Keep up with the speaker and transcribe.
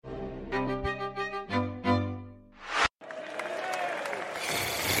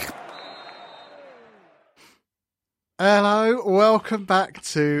Hello, welcome back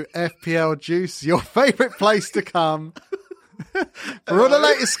to FPL Juice, your favourite place to come for all the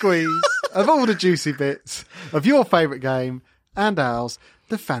latest squeeze of all the juicy bits of your favourite game and ours,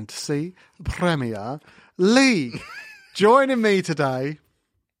 the Fantasy Premier League. Joining me today,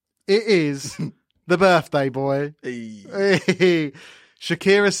 it is the birthday boy. Hey.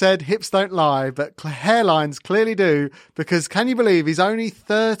 Shakira said hips don't lie, but hairlines clearly do, because can you believe he's only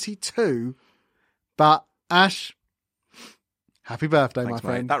 32? But Ash, happy birthday, Thanks, my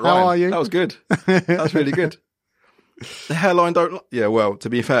friend. Mate. How are you? That was good. That was really good. The hairline don't... Yeah, well, to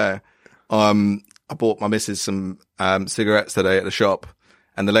be fair, I bought my missus some cigarettes today at the shop,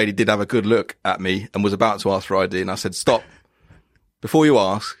 and the lady did have a good look at me and was about to ask for ID, and I said, stop. Before you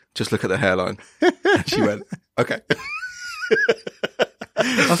ask, just look at the hairline. And she went, okay.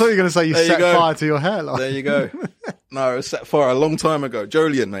 I thought you were going to say you set fire to your hairline. There you go. No, it was set fire a long time ago.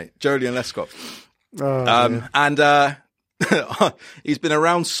 Jolien, mate. Jolien Lescott. And he's been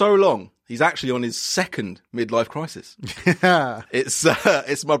around so long. He's actually on his second midlife crisis. Yeah.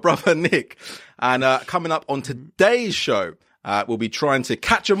 It's my brother Nick. And coming up on today's show, we'll be trying to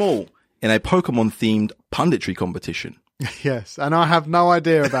catch them all in a Pokemon-themed punditry competition. Yes, and I have no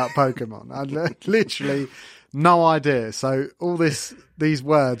idea about Pokemon. I literally no idea. So all these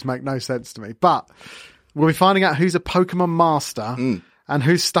words make no sense to me. But we'll be finding out who's a Pokemon master and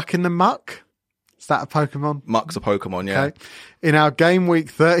who's stuck in the muck. Is that a Pokemon? Muck's a Pokemon, yeah. Okay. In our Game Week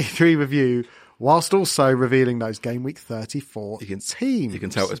 33 review, whilst also revealing those Game Week 34 teams. You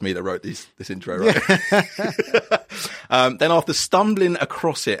can tell it was me that wrote this intro, right? Yeah. Then after stumbling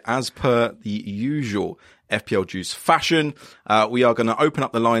across it, as per the usual FPL Juice fashion, we are going to open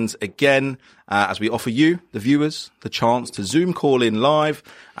up the lines again as we offer you, the viewers, the chance to Zoom call in live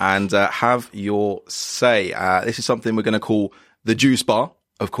and have your say. This is something we're going to call the Juice Bar,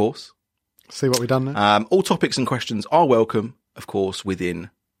 of course. See what we've done there? All topics and questions are welcome, of course, within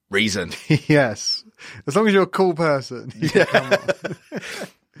reason. Yes. As long as you're a cool person. You can come on.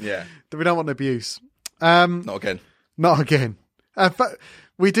 Yeah. We don't want abuse. Not again. Not again. But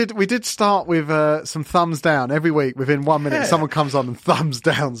we did start with some thumbs down every week. Within 1 minute, someone comes on and thumbs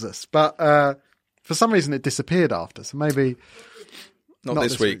downs us. But for some reason, it disappeared after. So maybe not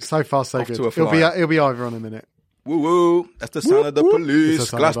this week. So far, so Off good. To a It'll be over on a minute. Woo woo! That's the sound of the police.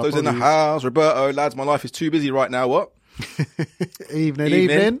 Glasgow's in the house. Roberto, lads, my life is too busy right now. What?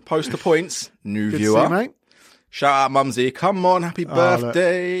 Evening. Post the points. New Good viewer. To see you, mate. Shout out, Mumsy. Come on, happy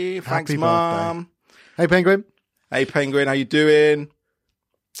birthday! Thanks, Mum. Hey, Penguin. Hey, Penguin. How you doing?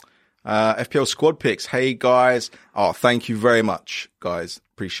 FPL squad picks. Hey, guys. Oh, thank you very much, guys.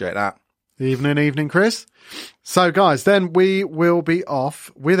 Appreciate that. Evening, Chris. So, guys, then we will be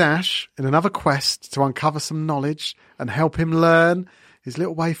off with Ash in another quest to uncover some knowledge and help him learn his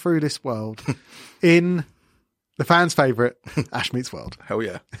little way through this world in the fans' favourite, Ash Meets World. Hell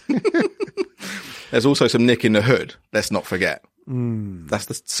yeah. There's also some Nick in the Hood. Let's not forget. That's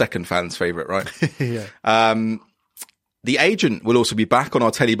the second fans' favourite, right? Yeah. The agent will also be back on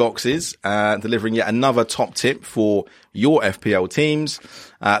our telly boxes, delivering yet another top tip for your FPL teams.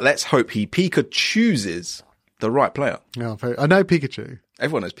 Let's hope he chooses the right player. Yeah, I know Pikachu.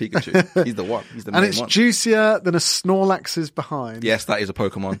 Everyone knows Pikachu. He's the one. He's the main one. And it's juicier than a Snorlax's behind. Yes, that is a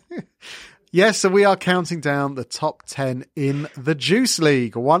Pokemon. Yes, so we are counting down the top 10 in the Juice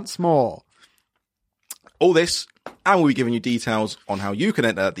League once more. All this, and we'll be giving you details on how you can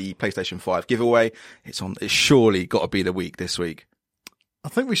enter the PlayStation 5 giveaway. It's surely got to be the week this week. I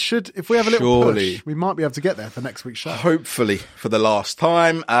think we should, if we have a little push, we might be able to get there for next week's show. Hopefully, for the last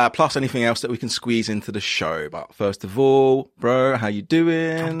time, plus anything else that we can squeeze into the show. But first of all, bro, how you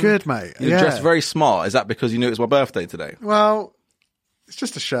doing? I'm good, mate. You're dressed very smart. Is that because you knew it was my birthday today? Well, it's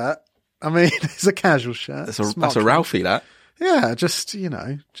just a shirt. I mean, it's a casual shirt. That's a Ralphie, that. Yeah, just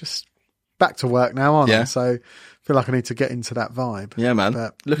back to work now, aren't I? So I feel like I need to get into that vibe. Yeah, man.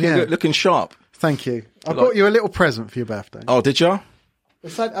 But, looking sharp. Thank you. I bought you a little present for your birthday. Oh, did you?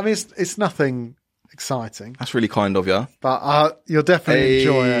 It's nothing exciting. That's really kind of you. But you'll definitely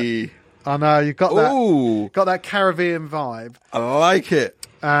enjoy it. I know, you've got that Caribbean vibe. I like it.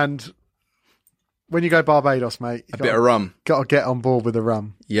 And when you go Barbados, mate, a bit of rum. Got to get on board with the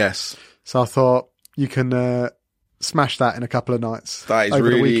rum. Yes. So I thought you can smash that in a couple of nights. That is over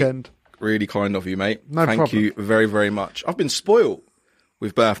really, the weekend. Really kind of you, mate. No problem. Thank you very, very much. I've been spoiled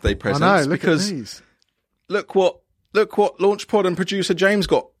with birthday presents. I know, look at these. Look what Launchpod and producer James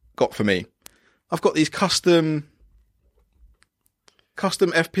got for me. I've got these custom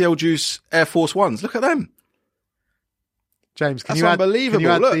FPL Juice Air Force Ones. Look at them. James, can That's you add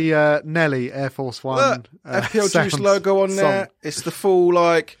unbelievable. The Nelly Air Force One Look, FPL Juice logo on there? It's the full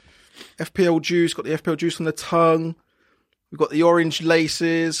FPL Juice. Got the FPL Juice on the tongue. We've got the orange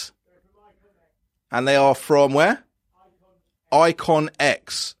laces. And they are from where? Icon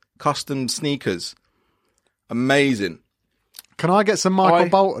X. Custom sneakers. Amazing. Can I get some Michael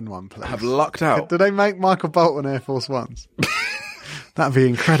Bolton one, please? Have lucked out. Do they make Michael Bolton Air Force Ones? That'd be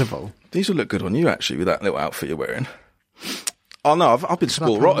incredible. These will look good on you, actually, with that little outfit you're wearing. Oh, no, I've been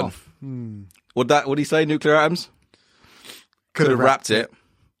sport rotten. What'd he say, Nuclear Atoms? Could have wrapped it.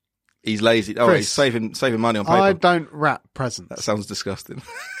 He's lazy. Oh, Chris, he's saving money on paper. I don't wrap presents. That sounds disgusting.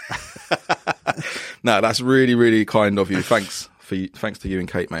 No, that's really, really kind of you. Thanks to you and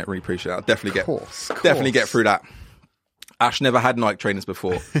Kate, mate. I really appreciate that. I'll definitely get through that. Ash never had Nike trainers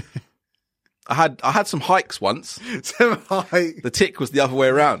before. I had some hikes once. The tick was the other way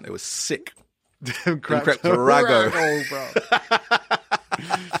around. It was sick. Crept to Rago.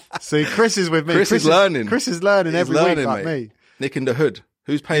 See, Chris is with me. Chris is learning. Chris is learning every week like mate. me. Nick in the hood.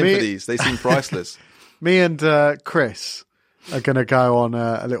 Who's paying for these? They seem priceless. Me and Chris are going to go on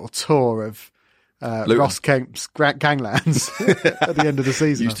a little tour of Ross Kemp's ganglands at the end of the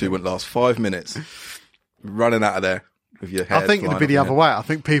season. You two wouldn't last 5 minutes running out of there with your hair. I think it'll be the other way. I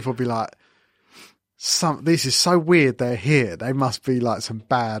think people will be like, this is so weird they're here. They must be like some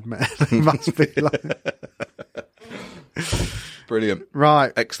bad men. They must be like... Brilliant.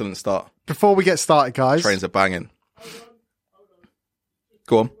 Right. Excellent start. Before we get started, guys. Trains are banging.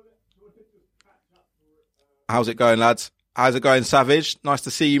 Go on. How's it going, lads? How's it going, Savage? Nice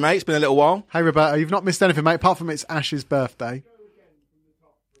to see you, mate. It's been a little while. Hey, Roberto. You've not missed anything, mate, apart from it's Ash's birthday.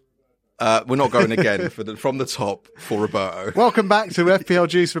 We're not going again from the top for Roberto. Welcome back to FPL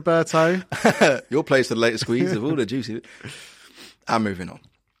Juice, Roberto. Your place for the latest squeeze of all the juicy. And moving on.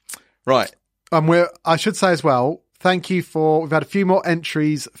 Right. I should say as well, thank you we've had a few more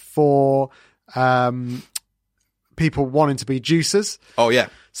entries for people wanting to be juicers. Oh, yeah.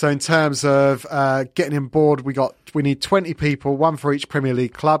 So in terms of getting on board, we need 20 people, one for each Premier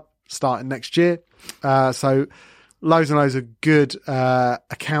League club starting next year. So loads and loads of good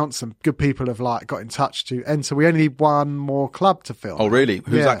accounts and good people have got in touch to enter. We only need one more club to fill. Oh, really?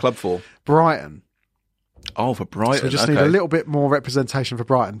 Who's that club for? Brighton. Oh, for Brighton. So we just need a little bit more representation for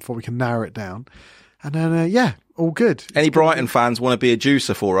Brighton before we can narrow it down. And then, all good. Any Brighton fans want to be a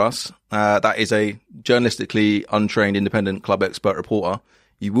juicer for us? That is a journalistically untrained independent club expert reporter.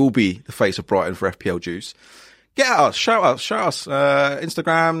 You will be the face of Brighton for FPL Juice. Get at us, shout us.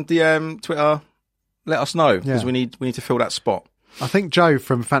 Instagram, DM, Twitter. Let us know because we need to fill that spot. I think Joe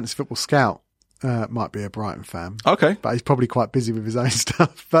from Fantasy Football Scout might be a Brighton fan. Okay, but he's probably quite busy with his own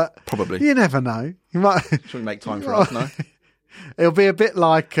stuff. But probably you never know. He might shouldn't make time for us. No, it'll be a bit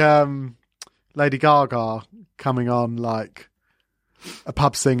like Lady Gaga coming on like a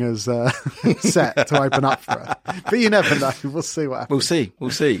pub singer's set to open up for her. But you never know. We'll see what happens.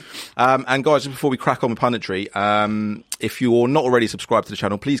 We'll see. And guys, just before we crack on with punditry, if you're not already subscribed to the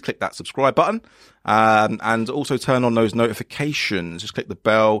channel, please click that subscribe button. And also turn on those notifications. Just click the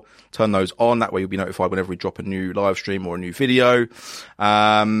bell, turn those on. That way you'll be notified whenever we drop a new live stream or a new video.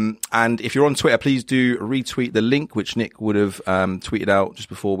 And if you're on Twitter, please do retweet the link, which Nick would have tweeted out just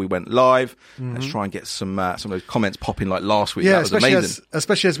before we went live. Mm-hmm. Let's try and get some of those comments popping like last week. Yeah, that was amazing.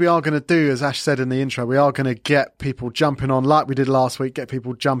 Especially as we are going to do, as Ash said in the intro, we are going to get people jumping on like we did last week, get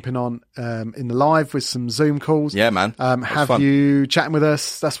people jumping on in the live with some Zoom calls. Yeah, man. Have you chatting with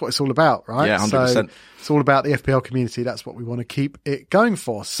us. That's what it's all about, right? Yeah, 100%. So it's all about the FPL community. That's what we want to keep it going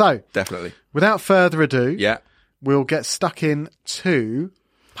for. So definitely. Without further ado, we'll get stuck in to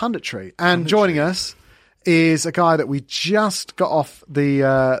punditry. And joining us is a guy that we just got off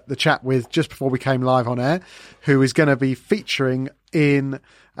the chat with just before we came live on air, who is going to be featuring in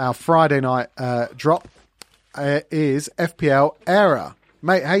our Friday night drop. Is FPL Era.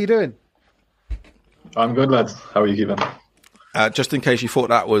 Mate, how you doing? I'm good, lads. How are you keeping? Just in case you thought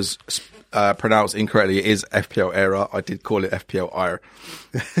that was pronounced incorrectly, it is FPL Era. I did call it FPL IRE.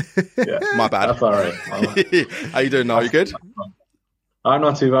 Yeah, my bad. That's all right. How you doing now? Are you good? I'm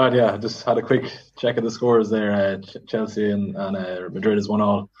not too bad, yeah. Just had a quick check of the scores there. Chelsea and Madrid is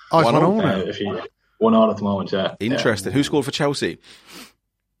 1-1. Oh, it's 1-1 if you 1-1 at the moment, yeah. Interesting. Yeah. Who scored for Chelsea?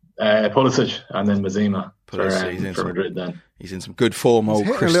 Pulisic and then Benzema for Madrid then. He's in some good form, old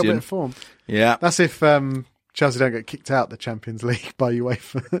Christian. A little bit of form. Yeah. That's if Chelsea don't get kicked out the Champions League by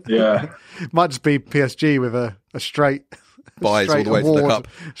UEFA. Yeah. Might just be PSG with a straight buys all the way award, to the cup.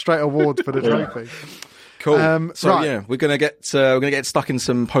 Straight awards for the trophy. Cool. Right. We're gonna get stuck in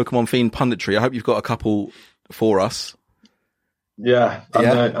some Pokemon themed punditry. I hope you've got a couple for us. Yeah,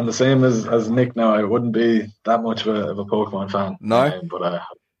 I'm the same as Nick now. I wouldn't be that much of a Pokemon fan. No, but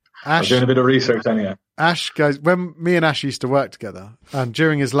I was doing a bit of research anyway. Ash goes, when me and Ash used to work together, and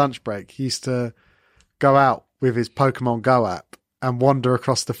during his lunch break, he used to go out with his Pokemon Go app and wander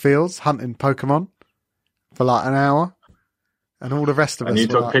across the fields hunting Pokemon for like an hour. And all the rest of us And you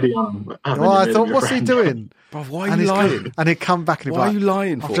were took like, pity on him. oh, I thought, what's he doing? Bro, why are And you he's lying? and he'd come back and he'd be Why are like, you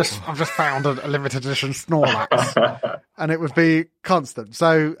lying for? I've just found a limited edition Snorlax. And it would be constant.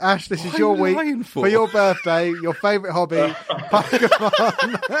 So, Ash, this is Why your are you week lying for your birthday, your favourite hobby,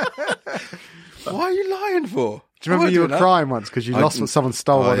 Pokemon. Why are you lying for? Do you remember you were crying once because you lost when someone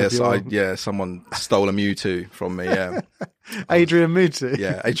stole one of your... someone stole a Mewtwo from me, yeah. Adrian Mewtwo.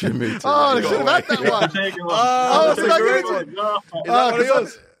 Yeah, Adrian Mewtwo. Oh, I should have had that one. Oh, that's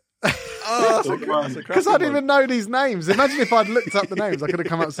a great one. Because I didn't even know these names. Imagine if I'd looked up the names, I could have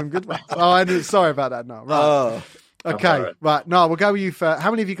come up with some good ones. Oh, I didn't. Sorry about that, Noel. Right. Oh. Okay, right. Noel, we'll go with you for... How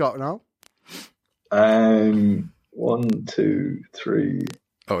many have you got, Noel? 1, 2, 3,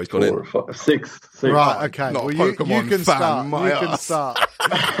 Oh, he's got 4, 5, 6. Right, okay. Not Well, a you Pokemon can fan, start. my You can ass. start.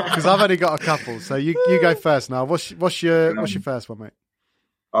 Because I've only got a couple. So you go first now. What's your first one, mate?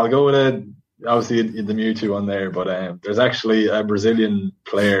 I'll go with obviously the Mewtwo one there, but there's actually a Brazilian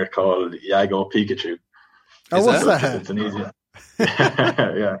player called Iago Pikachu. Oh, Is what's there? that? It's an easy.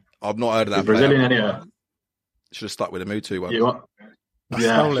 Yeah, I've not heard of that. he's Brazilian player. anyway. Should have stuck with the Mewtwo one. You want? I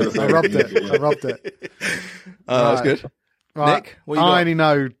stole it. I robbed it. I robbed it. That was good. Right. Nick, what you got? I only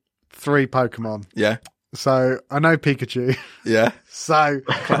know 3 Pokemon. Yeah, So I know Pikachu. yeah. So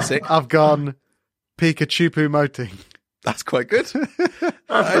Classic. I've gone Pikachu Moting. That's quite good.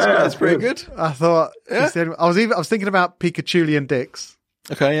 That's pretty good. I thought Yeah. I was thinking about Pikachulian Dix,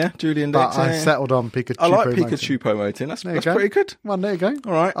 Okay, yeah. Julian but Dix. I yeah. settled on Pikachu. I like Moting. Pikachu promoting. That's There you go. pretty good. Well, there you go.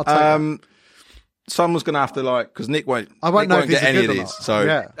 All right. I'll take that. Someone's going to have to because Nick won't. I won't Nick know won't if these get are any of good or these. not. So,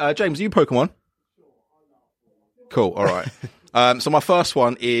 Yeah. James, are you Pokemon? Cool. All right. So my first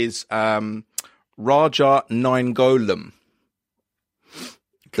one is Raja Nine Golem.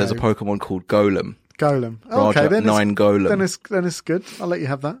 There's a Pokemon called Golem. Golem. Raja Okay, then Nine Golem. then it's good. I'll let you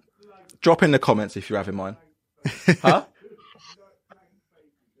have that. Drop in the comments if you have in mind. Huh?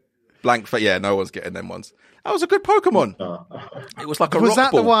 Blank. Yeah, no one's getting them ones. That was a good Pokemon. It was like a Was rock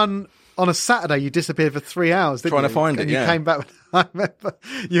that ball. the one on a Saturday you disappeared for 3 hours, didn't Trying you? to find it, And you yeah. came back. I remember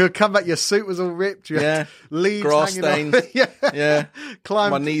you had come back. Your suit was all ripped. You Yeah. had leaves Grass hanging stains. off. Yeah. Yeah.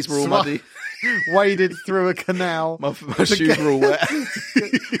 Climbed. My knees were all muddy. Waded through a canal. My shoes were all wet.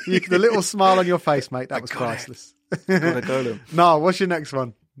 The little smile on your face, mate. That was priceless. Got a Golem. No, what's your next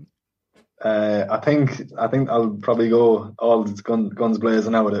one? I think I'll probably go all guns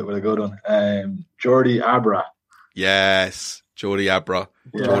blazing out with it with a good one. Jordi Abra. Yes, Jordi Abra,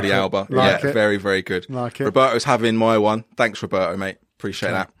 Yeah. Jordi Alba. Like yeah, it. very, very good. Like it. Roberto's having my one. Thanks, Roberto, mate.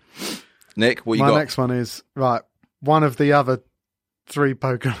 Appreciate that. Nick, what you My got? next one is right. One of the other 3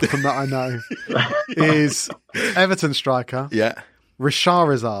 Pokemon that I know is Everton striker Yeah.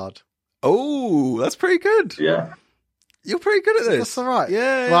 Risharizard. Oh, that's pretty good. Yeah. You're pretty good at this. That's all right.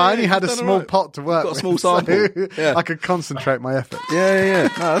 Yeah. Well, I only you've had a done all small right. pot to work Got a with, small sample. so Yeah. I could concentrate my efforts. Yeah.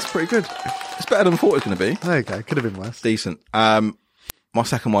 No, that's pretty good. It's better than I thought it was going to be. There you go. Could have been worse. Decent. My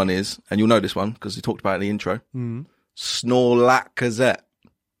second one is, and you'll know this one because we talked about it in the intro, Snorlaxazette.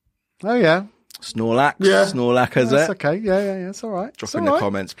 Oh yeah, Snorlax. Yeah. Snorlaxazette. that's okay. Yeah. It's all right. Drop It's in all the right.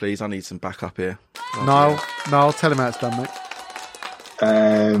 comments, please. I need some backup here. No, tell him how it's done, mate.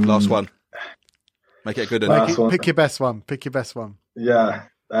 Last one. Make it a good one. Last one. Pick your best one. Pick your best one. Yeah.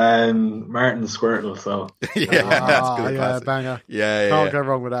 Martin Squirtle. So Yeah, that's good. Yeah, Classic. banger. Yeah. Can't go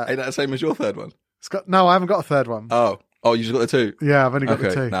wrong with that. Ain't that the same as your third one? No, I haven't got a third one. Oh, you just got the 2? Yeah, I've only got Okay.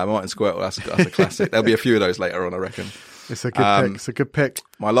 the 2. No, Martin Squirtle, that's a classic. There'll be a few of those later on, I reckon. It's a good pick. It's a good pick.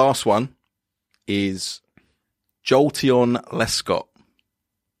 My last one is Jolteon Lescott.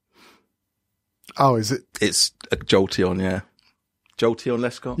 Oh, is it? It's a Jolteon, yeah. Jolteon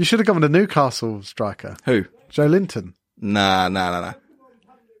Lescott? You should have gone with the Newcastle striker, Who? Joe Linton. Nah.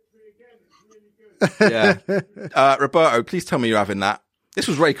 Yeah. Roberto, please tell me you're having that. This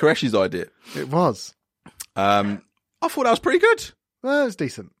was Ray Koreshi's idea. It was. I thought that was pretty good. Well, it was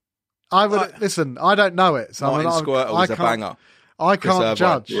decent. I would listen. I don't know it, so Martin Squirtle was a banger. I can't Chris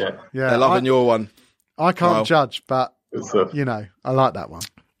judge. Irvine. They're loving your one. I can't Well. judge, but good stuff. you know, I like that one.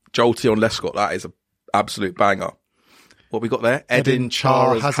 Jolteon Lescott, that is an absolute banger. What we got there? Edin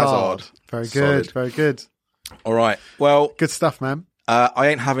Charizard. Very good. Solid. Very good. All right. Well, Good stuff, man. I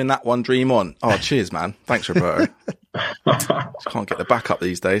ain't having that one. Dream on. Oh, cheers, man. Thanks, Roberto. Just can't get the backup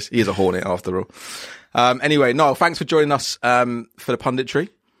these days. He is a hornet after all. Anyway, Niall, thanks for joining us for the punditry.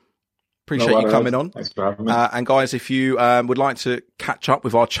 Appreciate you coming on. Thanks for having me. And guys, if you would like to catch up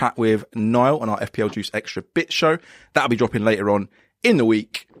with our chat with Niall on our FPL Juice Extra Bit show, that'll be dropping later on in the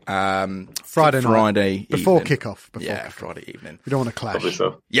week. Friday Friday before evening. kickoff. Yeah, Friday evening. We don't want to clash. Lovely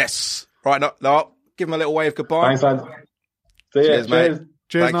stuff. Yes. Right, Niall, Give him a little wave goodbye. Thanks, lads. See ya. Cheers, mate.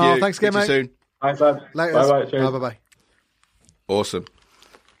 Cheers, Thank Niall. you. Thanks again, Speak to you mate. soon. Thanks, lads. Later. Bye-bye. Cheers. Bye. Awesome.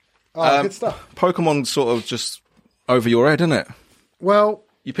 Oh, good stuff. Pokemon sort of just over your head, isn't it? Well,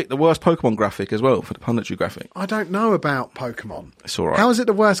 You picked the worst Pokemon graphic as well for the punditry graphic. I don't know about Pokemon. It's all right. How is it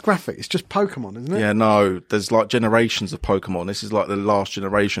the worst graphic? It's just Pokemon, isn't it? Yeah, no. There's like generations of Pokemon. This is like the last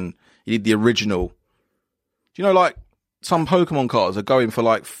generation. You need the original. Do you know, like, some Pokemon cards are going for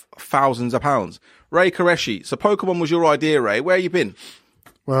like thousands of pounds? Ray Koreshi. So Pokemon was your idea, Ray. Where you been?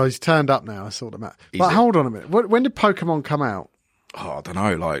 Well, he's turned up now. I saw him out. He's But in. hold on a minute. When did Pokemon come out? Oh, I don't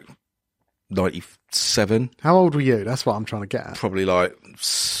know, like 97, How old were you? That's what I'm trying to get at. probably like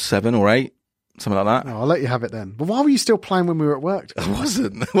 7 or 8, something like that. Oh, I'll let you have it then. But why were you still playing when we were at work? I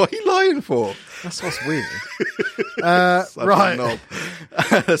wasn't. What are you lying for? That's what's weird. Such a Right. knob.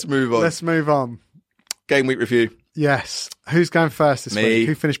 Let's move on. Let's move on. Game week review. Yes. Who's going first this Me. week?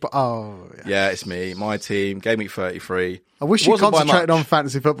 Who finished? Oh, yeah. Yeah, it's me. My team. Game week 33. I wish you Wasn't by concentrated much. on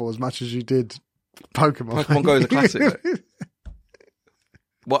fantasy football as much as you did Pokemon. Pokemon Go is a classic, though.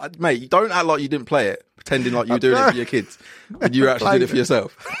 Well, mate, you don't act like you didn't play it, pretending like you were doing it for your kids. And you actually did it for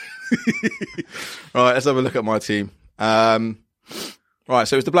yourself. Right, let's have a look at my team. Right,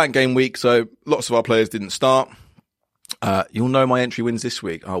 so it's the blank game week, so lots of our players didn't start. You'll know my entry wins this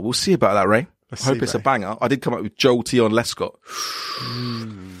week. Oh, we'll see about that, Ray. Let's I hope see, it's a Ray. banger. I did come up with Joel Tion Lescott.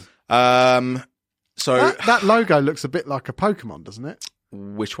 So That logo looks a bit like a Pokemon, doesn't it?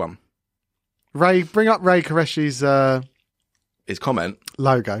 which one? Ray, bring up Ray Koreshi's His comment.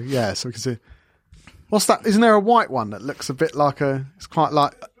 logo. Yeah, so we can see. What's that? Isn't there a white one that looks a bit like a? It's quite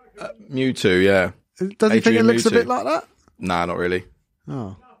like. Mewtwo, yeah. Doesn't you think it Adrian looks a Mewtwo. bit like that? Nah, not really.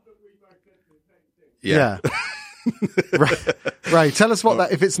 Oh, Yeah. Ray, tell us what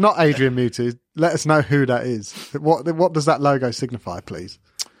that. If it's not Adrian Mewtwo, let us know who that is. What does that logo signify, please?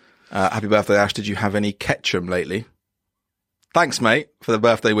 Happy birthday, Ash. Did you have any Ketchum lately? Thanks, mate, for the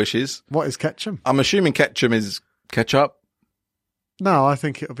birthday wishes. What is Ketchum? I'm assuming Ketchum is ketchup. No, I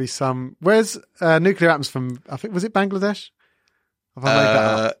think it'll be some. Where's nuclear atoms from? I think was it Bangladesh? Have I made that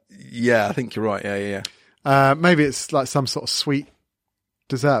up? Yeah, I think you're right. Yeah. Maybe it's like some sort of sweet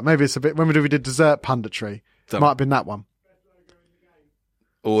dessert. Maybe it's a bit. When we did dessert punditry, Don't- might have been that one.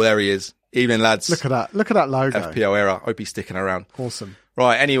 Oh, there he is. Evening, lads. Look at that! Look at that logo. FPL era. Hope he's sticking around. Awesome.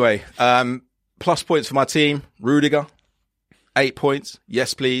 Right, anyway. Plus points for my team. Rudiger, 8 points.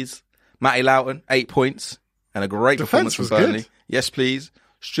 Yes, please. Matty Loughton, 8 points. And a great Defence performance from was Burnley. good. Yes, please.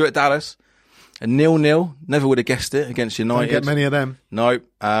 Stuart Dallas, a 0-0. Never would have guessed it against Don't United. get many of them. No.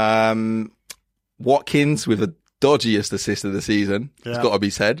 Watkins with the dodgiest assist of the season. It's Yeah. got to be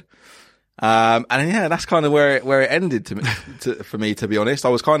said. And yeah, that's kind of where it ended for me, to be honest. I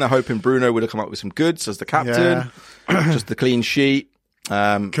was kind of hoping Bruno would have come up with some goods as the captain, just the clean sheet,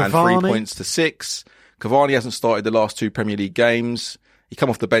 and 3 Cavani. points to 6. Cavani hasn't started the last 2 Premier League games. He come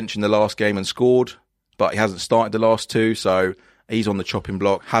off the bench in the last game and scored, but he hasn't started the last 2, so he's on the chopping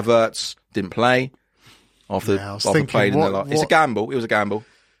block. Havertz didn't play after Yeah, I was after thinking, playing in the what- last. It's a what- gamble. It was a gamble.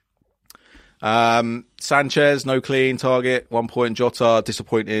 Sanchez, no clean target, 1 point. Jota,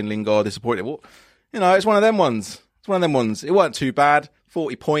 disappointing. Lingard, disappointing. Well, it's one of them ones. It weren't too bad.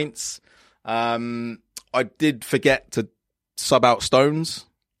 40 points. I did forget to sub out Stones.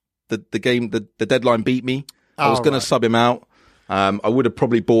 The deadline beat me. I was Oh, going right. to sub him out. I would have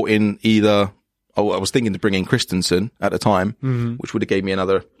probably bought in either. I was thinking to bring in Christensen at the time, which would have gave me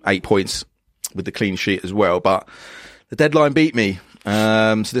another 8 points with the clean sheet as well. But the deadline beat me.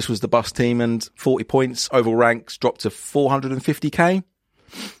 So this was the bus team, and 40 points. Overall ranks dropped to 450k.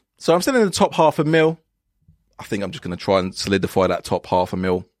 So I'm still in the top half a mil. I think I'm just going to try and solidify that top half a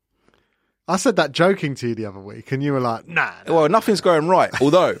mil. I said that joking to you the other week, and you were like, "Nah." Well, nothing's going right.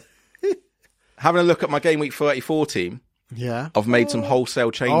 Although, having a look at my game week 34 team, Yeah. I've made some wholesale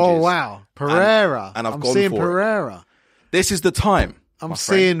changes. Oh wow, Pereira. and I've I'm gone seeing for it. Pereira. This is the time. I'm my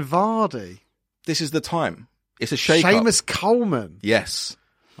friend. seeing Vardy. This is the time. It's a shake-up. Seamus Coleman. Yes.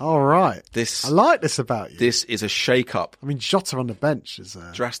 All right. This I like this about you. this is a shake-up. I mean, Jota on the bench is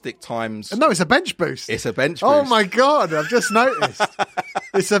Drastic times. No, it's a bench boost. It's a bench Oh boost. my God, I've just noticed.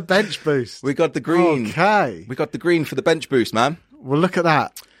 It's a bench boost. We got the green. Okay. We got the green for the bench boost, man. Well, look at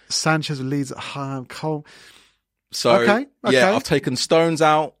that. Sanchez leads at home. Cole. So, Okay. yeah, I've taken Stones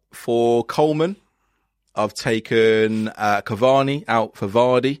out for Coleman. I've taken Cavani out for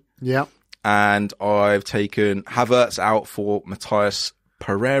Vardy. Yeah. And I've taken Havertz out for Matthias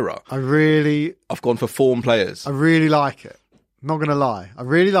Pereira. I've gone for form players. I really like it. Not going to lie. I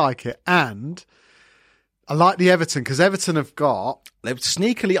really like it. And I like the Everton because Everton have got, They're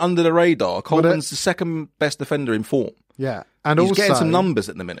sneakily under the radar. Coleman's the second best defender in form. yeah. And He's also, getting some numbers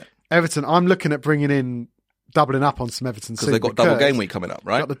at the minute. Everton, I'm looking at doubling up on some Everton Because they've got double game week coming up,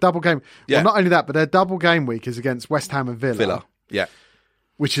 right? Got the double game. Yeah. Well, not only that, but their double game week is against West Ham and Villa. Yeah.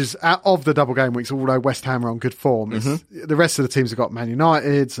 Which is out of the double game weeks, although West Ham are on good form. The rest of the teams have got Man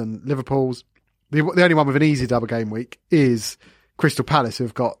United's and Liverpool's. The only one with an easy double game week is Crystal Palace,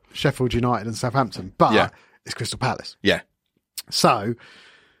 who've got Sheffield United and Southampton. But it's Crystal Palace. Yeah. So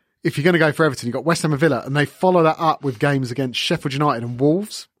if you're going to go for Everton, you've got West Ham and Villa, and they follow that up with games against Sheffield United and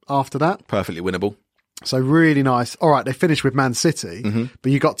Wolves after that. Perfectly winnable. So really nice. All right, they finished with Man City,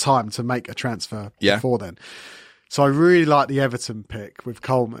 but you got time to make a transfer before then. So I really like the Everton pick with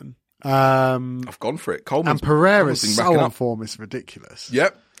Coleman. I've gone for it. Coleman's and Pereira's been so racking on up. form, it's ridiculous.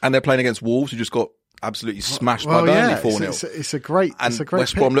 Yep. And they're playing against Wolves, who just got absolutely smashed by Burnley 4-0. It's a great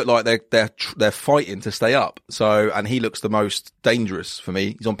West Brom look like they're fighting to stay up. So, and he looks the most dangerous for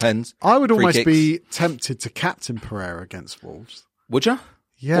me. He's on pens. I would free almost kicks. be tempted to captain Pereira against Wolves. Would you?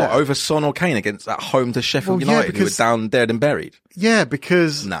 Yeah. What, over Son or Kane against at home to Sheffield Well, yeah, United, who were because- down dead and buried? Yeah,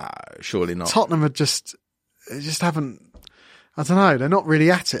 because No, surely not. Tottenham are just haven't. I don't know. They're not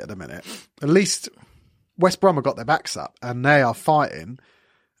really at it at the minute. At least West Brom have got their backs up and they are fighting.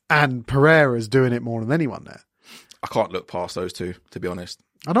 And Pereira's doing it more than anyone there. I can't look past those two, to be honest.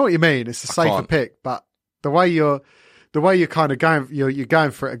 I know what you mean. It's a safer can't. pick, but the way you're kind of going, you're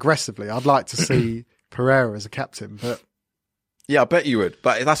going for it aggressively. I'd like to see Pereira as a captain, but Yeah, I bet you would.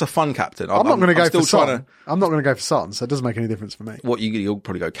 But that's a fun captain. I'm not going to go still for Son. I'm not going to go for Son, so it doesn't make any difference for me. You'll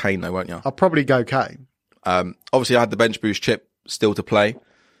probably go Kane though, won't you? I'll probably go Kane. Obviously, I had the bench boost chip still to play.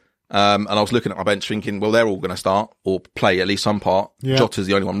 And I was looking at my bench thinking, well, they're all going to start or play at least some part. Yeah. Jota's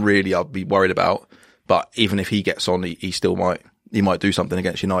the only one really I'd be worried about. But even if he gets on, he still might do something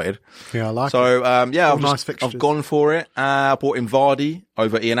against United. Yeah, I like it. So, All nice fixtures. I've gone for it. I bought in Vardy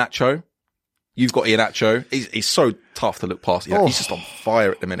over Iheanacho. You've got Iheanacho. He's so tough to look past. Oh. He's just on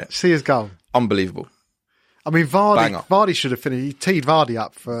fire at the minute. See his goal. Unbelievable. I mean, Banger. Vardy should have finished. He teed Vardy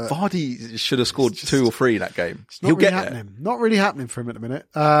up for. Vardy should have scored 2 or 3 that game. It's not He'll really get there. happening. Not really happening for him at the minute.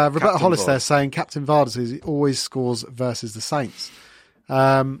 Roberta Captain Hollis there Vardy. saying Captain Vardy always scores versus the Saints.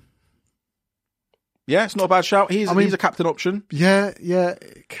 Yeah, it's not a bad shout. He's a captain option. Yeah,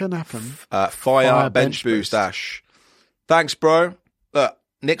 it can happen. Fire, bench boost, boost. Ash. Thanks, bro. Look,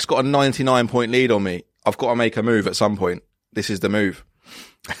 Nick's got a 99-point lead on me. I've got to make a move at some point. This is the move.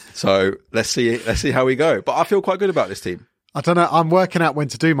 So let's see how we go. But I feel quite good about this team. I don't know. I'm working out when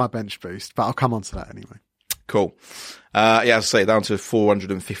to do my bench boost, but I'll come on to that anyway. Cool. As I say, down to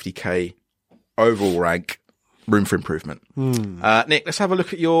 450k overall rank. Room for improvement. Nick, let's have a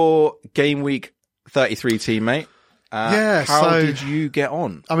look at your game week 33 team, mate. How so- did you get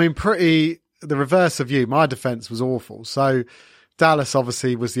on? I mean, pretty the reverse of you. My defence was awful. So Dallas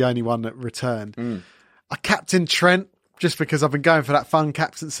obviously was the only one that returned. I captained Trent just because I've been going for that fun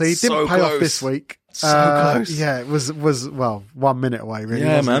captaincy. So Didn't pay close. off this week. So close. Yeah, it was 1 minute away really.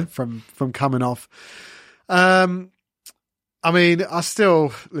 Yeah, wasn't man. it, from coming off. I mean, I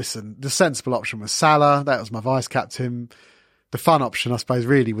still listen. The sensible option was Salah. That was my vice captain. The fun option, I suppose,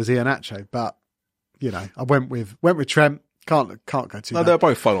 really was Iheanacho. But I went with Trent. Can't go too. No, bad. they're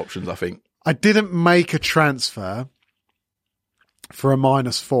both fun options, I think. I didn't make a transfer for a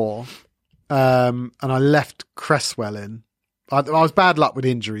 -4, and I left Cresswell in. I was bad luck with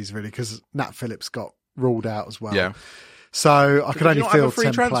injuries, really, because Nat Phillips got ruled out as well. Yeah. So I could Did only you not have a field free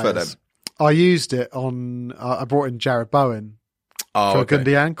 10 transfer players. then? I used it on. I brought in Jared Bowen Oh, for okay.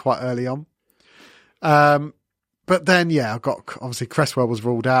 Gundogan quite early on. But then, I got obviously Cresswell was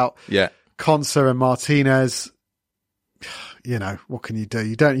ruled out. Yeah. Konsa and Martinez. What can you do?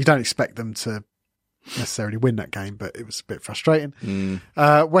 You don't expect them to necessarily win that game, but it was a bit frustrating.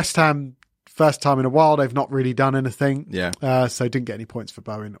 West Ham, first time in a while, they've not really done anything. Yeah. So didn't get any points for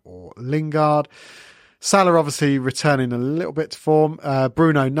Bowen or Lingard. Salah obviously returning a little bit to form.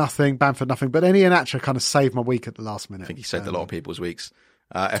 Bruno, nothing. Bamford, nothing. But then Iheanacho kind of saved my week at the last minute. I think he saved a lot of people's weeks.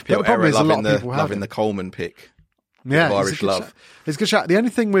 But the FPL problem era is a lot of loving, people have loving him. the Coleman pick. Yeah, of it's a Irish good love. shout. It's a good shot. The only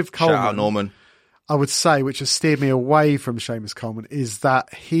thing with Shout out Coleman, Norman. I would say, which has steered me away from Seamus Coleman, is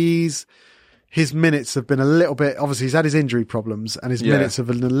that his minutes have been a little bit. Obviously, he's had his injury problems, and his minutes have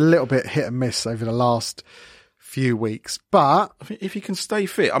been a little bit hit and miss over the last few weeks. But I think if he can stay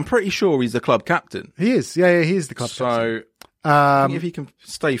fit, I'm pretty sure he's the club captain. he is. Yeah, he is the club captain. So I think if he can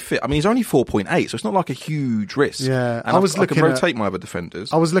stay fit, I mean, he's only 4.8, so it's not like a huge risk. Yeah, and I was I looking can at- rotate my other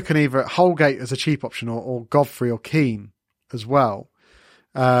defenders. I was looking either at Holgate as a cheap option or Godfrey or Keane as well.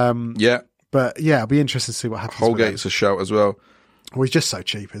 Yeah, But I'll be interested to see what happens. with Holgate's a shout as well. him. Well, he's just so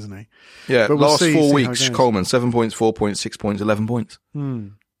cheap, isn't he? Yeah, But we'll last see 4 how it weeks, goes. Coleman 7 points, 4 points, 6 points, 11 points.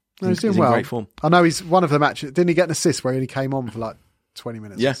 No, he's He's doing in well. great form. I know he's one of the matches. Didn't he get an assist where he only came on for like 20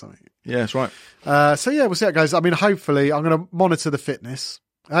 minutes Yeah. or something. Yeah, that's right. So yeah, we'll see how it goes. I mean, hopefully, I'm going to monitor the fitness.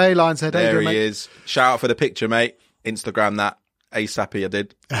 Hey, Lionshead, how you There doing, he mate? is. Shout out for the picture, mate. Instagram that. ASAP I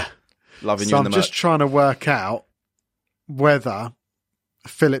did. Loving So you in the I'm merch. just trying to work out whether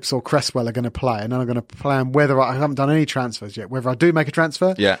Phillips or Cresswell are going to play, and then I'm going to plan whether I haven't done any transfers yet, whether I do make a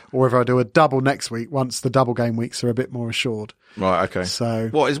transfer, Yeah. or whether I do a double next week once the double game weeks are a bit more assured. Right, okay. So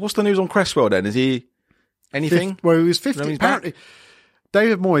What's the news on Cresswell then? Is he anything? Well, he was 50. No, he's back. Apparently,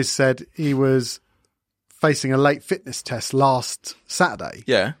 David Moyes said he was facing a late fitness test last Saturday.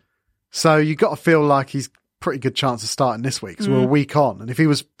 Yeah. So you got to feel like he's pretty good chance of starting this week because we're a week on. And if he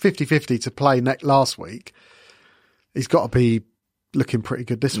was 50-50 to play last week, he's got to be looking pretty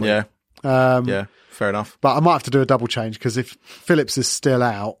good this week. Yeah. Yeah. Fair enough. But I might have to do a double change because if Phillips is still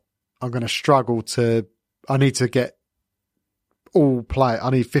out, I'm going to struggle to. I need to get all play. I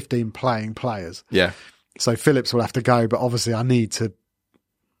need 15 playing players. Yeah. So Phillips will have to go, but obviously I need to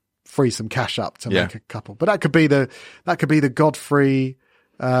free some cash up to Yeah. make a couple. But that could be the Godfrey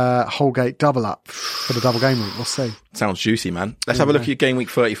Holgate double up for the double game week. We'll see. Sounds juicy, man. Let's have a look at your game week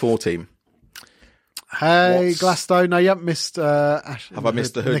 34 team. Hey, What's- Glasto. No, you haven't missed. Ash Have I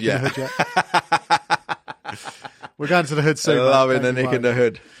missed the hood Nick in yet? the hood yet. We're going to the hood soon. mate. Loving the Don't you nick in the worry.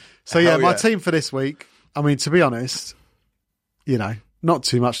 hood. So yeah, Hell my yeah. team for this week. I mean, to be honest, not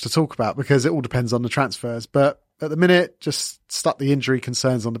too much to talk about because it all depends on the transfers. But at the minute, just stuck the injury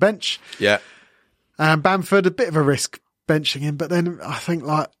concerns on the bench. Yeah. And Bamford, a bit of a risk benching him. But then I think,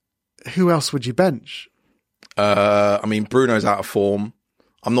 who else would you bench? I mean, Bruno's out of form.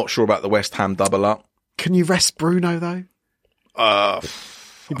 I'm not sure about the West Ham double up. Can you rest Bruno though? I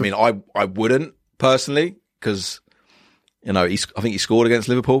mean, I wouldn't personally because, I think he scored against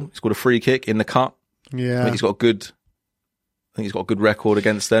Liverpool. He scored a free kick in the cup. I Yeah, think he's got a good record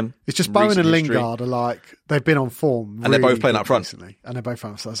against them. it's just Bowen and Recent history. Lingard are they've been on form, And they're both really playing good up front. recently, and they're both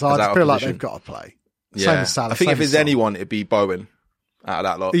front. So As I out just of feel like position. they've got to play. Yeah. Same as Salah. I think same if as there's Son. anyone, it'd be Bowen out of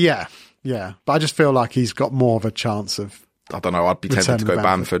that lot. Yeah. But I just feel like he's got more of a chance of. I don't know. I'd be tempted to Returning go Bamford.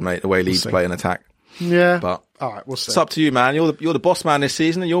 Bamford, mate, the way Leeds see. play an attack. Yeah. But all right, we'll see. it's up to you, man. You're the boss man this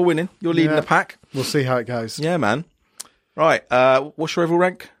season and you're winning. You're leading Yeah. the pack. We'll see how it goes. Yeah, man. Right. What's your overall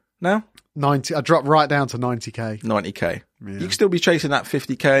rank now? 90. I dropped right down to 90k. 90k. You can still be chasing that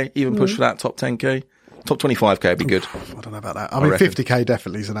 50k, even push for that top 10k. Top 25k would be good. I don't know about that. I mean, reckon. 50k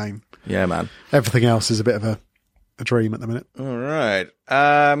definitely is an aim. Yeah, man. Everything else is a bit of a dream at the minute. All right.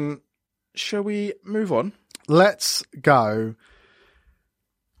 Shall we move on? Let's go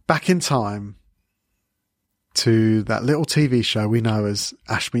back in time to that little TV show we know as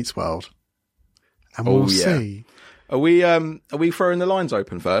Ash Meets World. And Oh, we'll yeah. see. Are we throwing the lines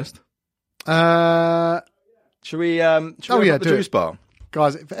open first? Should we open yeah, up the do it. juice bar?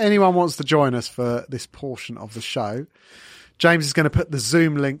 Guys, if anyone wants to join us for this portion of the show, James is going to put the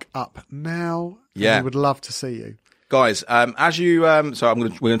Zoom link up now. and Yeah. we would love to see you. Guys, as you, so we're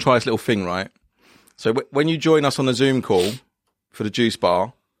going to try this little thing, right? So when you join us on the Zoom call for the juice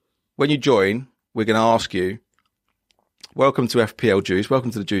bar, when you join, we're going to ask you, welcome to FPL Juice,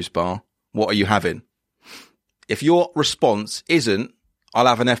 welcome to the juice bar. What are you having? If your response isn't, I'll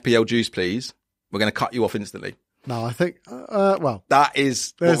have an FPL juice, please, we're going to cut you off instantly. No, I think, well, That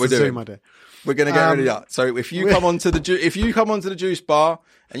is there's what we're the doing. Zoom idea. We're going to get rid of that. So if you come onto the juice bar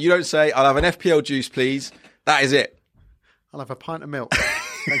and you don't say, I'll have an FPL juice, please, that is it. I'll have a pint of milk.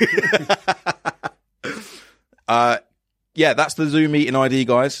 Yeah, that's the Zoom meeting ID,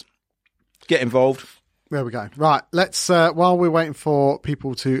 guys. Get involved. There we go. Right, let's, while we're waiting for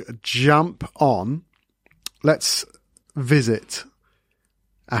people to jump on, let's visit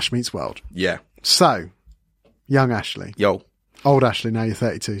Ash Meets World. Yeah. So, young Ashley, Yo. old Ashley, now you're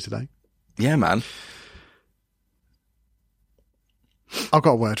 32 today. Yeah, man. I've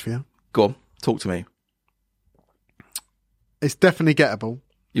got a word for you. Go on. Talk to me. It's definitely gettable.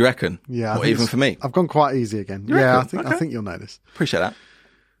 You reckon? Yeah. I Not think even it's- for me. I've gone quite easy again. You Yeah, reckon? I Okay. think you'll notice. Appreciate that.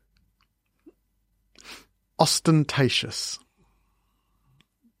 Ostentatious.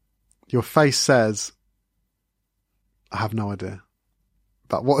 Your face says, I have no idea.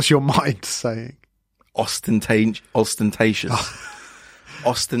 But what's your mind saying? Ostentatious. Ostentatious.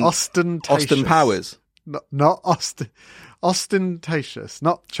 Austin Powers. Not Austin. Ostentatious.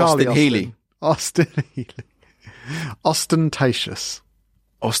 Not Charlie Austin Healy. Austin Healy. Ostentatious.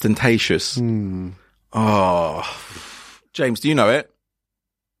 Ostentatious. Hmm. Oh. James, do you know it?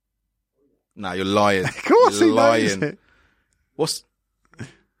 No, you're lying. Of course You're he knows it. What's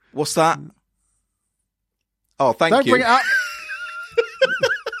that? Oh, thank Don't you. bring it up.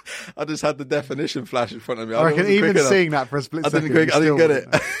 I just had the definition flash in front of me. I reckon wasn't quick even enough. seeing that for a split I second. didn't you get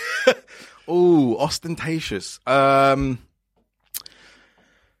still it. Oh, ostentatious.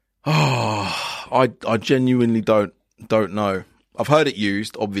 Oh, I genuinely don't know. I've heard it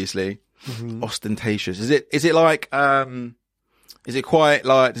used, obviously. Ostentatious. Is it like is it quite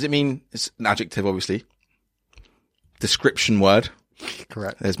like, does it mean it's an adjective, obviously? Description word.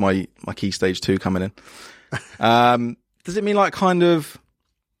 Correct. There's my key stage 2 coming in. Does it mean like kind of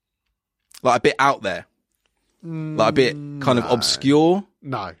like a bit out there? Like a bit kind of obscure?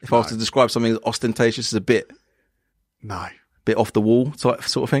 No. If I was to describe something as ostentatious, as a bit off the wall sort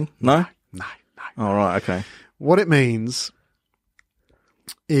of thing? No? No. All right, okay. What it means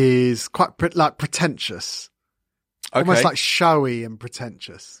is quite like pretentious. Okay. Almost like showy and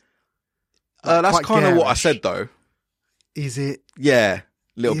pretentious. Like that's quite kind of what I garish. said, though. Is it? Yeah,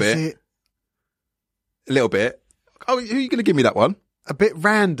 a little Is bit. it A little bit. Oh, who are you going to give me that one? a bit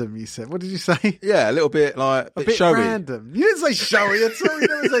random, you said? What did you say? Yeah, a little bit like A bit showy. random. You didn't say showy at all. You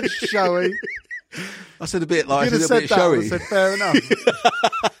never said showy. I said a bit like You a just little said bit that. I showy. said fair enough.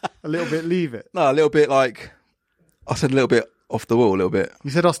 A little bit, leave it. No, a little bit like I said a little bit off the wall, a little bit.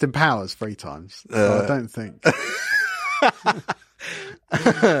 You said Austin Powers 3 times. So I don't think.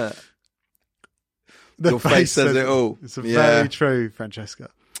 Your face says it all. It's very true, Francesca.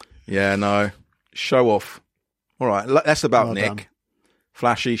 Yeah, no. Show off. All right, less about Well Nick. done.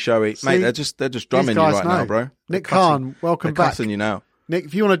 Flashy, showy. See, Mate, they're just drumming you guys right now, know. bro. Nick They're Khan, welcome they're back. cussing you now. Nick,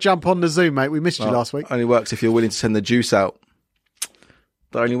 if you want to jump on the Zoom, mate, we missed you Well, last week. Only works if you're willing to send the juice out.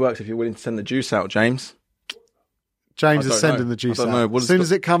 That only works if you're willing to send the juice out, James. James I is don't sending know. the juice I don't out. know. What As is soon the-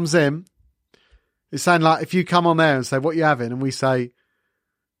 as it comes in, it's saying like, if you come on there and say, what you having? And we say,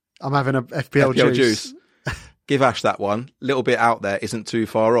 I'm having a FPL juice. Give Ash that one. Little bit out there, isn't too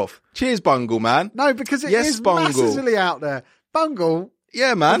far off. Cheers, Bungle, man. No, because it Yes, is Bungle. massively out there. Bungle,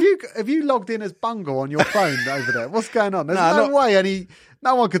 Yeah, man. have you logged in as Bungle on your phone over there? What's going on? There's No, no way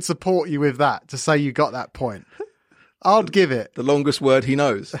no one could support you with that to say you got that point. I'd give it. The longest word he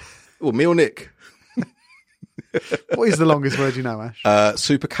knows. Well, me or Nick? What is the longest word you know, Ash?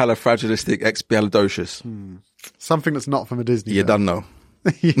 Supercalifragilisticexpialidocious. Something that's not from a Disney You film. done know.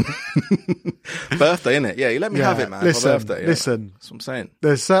 Birthday, innit? Yeah, you let me have it, man. Listen, My birthday. Yeah. listen. That's what I'm saying.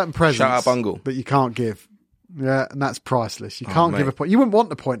 There's certain presents Shout out Bungle. that you can't give. Yeah, and that's priceless. You Oh, can't give mate. a point. You wouldn't want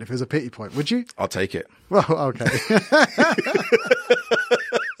the point if it was a pity point, would you? I'll take it. Well, okay.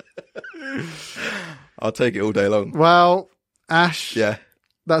 I'll take it all day long. Well, Ash, Yeah.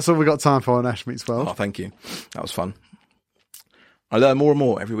 that's all we got time for on Ash Meets World. Oh, thank you. That was fun. I learn more and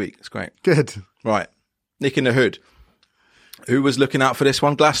more every week. It's great. Good. Right. Nick in the Hood. Who was looking out for this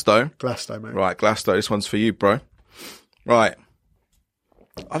one? Glasto. Glasto, mate. Right, Glasto. This one's for you, bro. Right.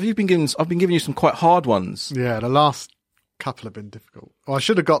 I've been giving you some quite hard ones. Yeah, the last couple have been difficult. Oh, I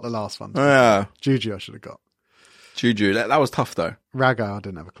should have got the last one. Yeah. Juju, I should have got. Juju. That was tough, though. Rago, I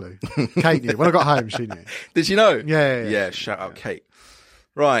didn't have a clue. Kate knew. When I got home, she knew. Did you know? Yeah. Shout out, Kate.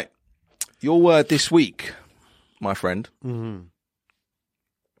 Right. Your word this week, my friend,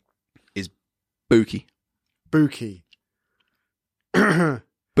 is bookie. Bookie.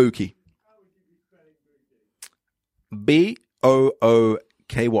 Bookie. Booky.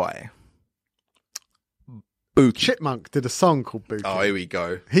 Bookie. Chipmunk did a song called Bookie. Oh, here we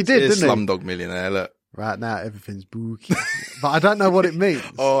go. He did, It's didn't he? Slumdog Millionaire, look. Right now, everything's Bookie. But I don't know what it means.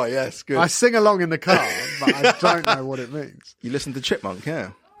 Oh, yes, good. I sing along in the car, but I don't know what it means. You listen to Chipmunk,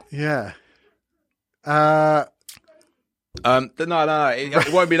 yeah. Yeah. No,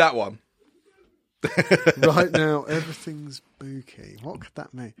 it won't be that one. Right now, everything's Bookie. What could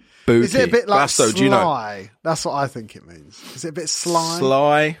that mean? Bookie. Is it a bit like Glasto, sly? do you know? That's what I think it means. Is it a bit sly?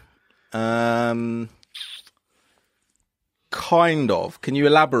 Sly. Kind of. Can you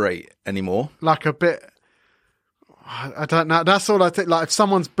elaborate any more? Like a bit... I don't know. That's all I think. Like, if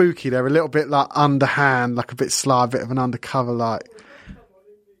someone's Bookie, they're a little bit like underhand, like a bit sly, a bit of an undercover, like...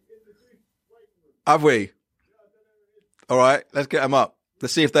 Have we? All right, let's get them up.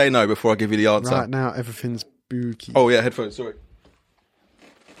 Let's see if they know before I give you the answer. Right now, everything's Bookie. Oh, yeah, headphones, sorry.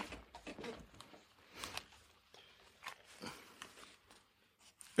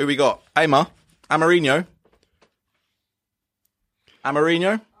 Who we got? Ama? Amarino?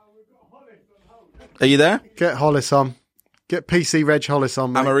 Amarino? Are you there? Get Hollis on. Get PC Reg Hollis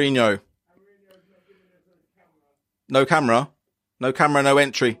on, mate. Amarino. No camera? No camera, no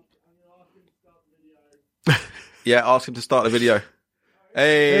entry. Yeah, ask him to start the video.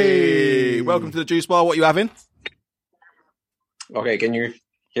 Hey, welcome to the Juice Bar. What are you having? Okay, can you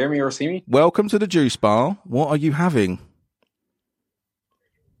hear me or see me? Welcome to the Juice Bar. What are you having?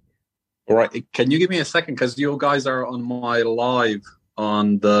 All right, can you give me a second? Because you guys are on my live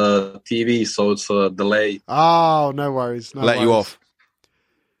on the TV, so it's a delay. Oh, no worries. No Let you worries. off.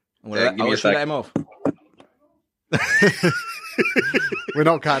 I'm gonna Yeah, give me a let sec. him off. We're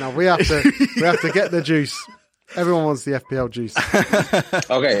not cutting off. We have to get the juice. Everyone wants the FPL juice.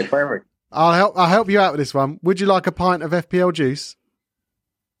 Okay, perfect. I'll help you out with this one. Would you like a pint of FPL juice?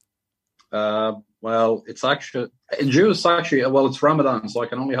 Well, it's actually juice. Actually, well, it's Ramadan, so I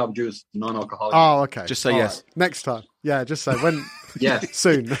can only have juice, non-alcoholic. Oh, okay. Just say All yes. right. Next time. Yeah, just say when. Yes.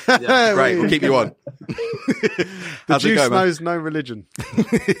 Soon. Great, we'll keep you on. The How's it juice going, man? knows no religion.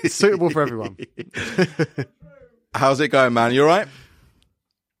 It's suitable for everyone. How's it going, man? You all right?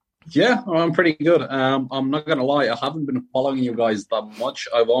 Yeah, I'm pretty good. I'm not gonna lie, I haven't been following you guys that much.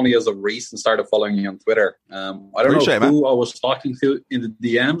 I've only, as of recent, started following you on Twitter. I don't Appreciate know it, who I was talking to in the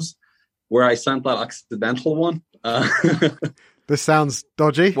DMs where I sent that accidental one. This sounds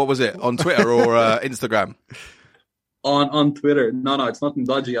dodgy. What was it? On Twitter or Instagram? On Twitter. No, it's nothing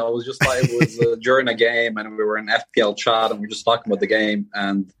dodgy. I was just like, it was during a game and we were in FPL chat and we were just talking about the game.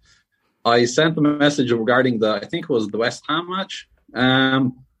 And I sent a message regarding I think it was the West Ham match.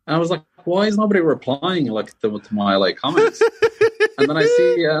 And I was like, why is nobody replying to my comments? And then I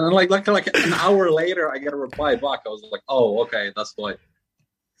see, and like an hour later, I get a reply back. I was like, oh, okay, that's why.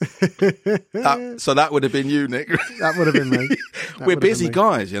 So that would have been you, Nick. That would have been me. We're busy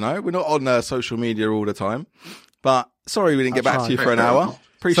guys, We're not on social media all the time. But sorry we didn't get back to you for an hour.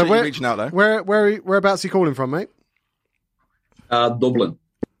 Appreciate you reaching out, though. Whereabouts are you calling from, mate? Dublin.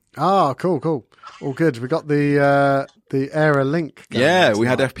 Oh, cool. All good. We got the Era link. Yeah, we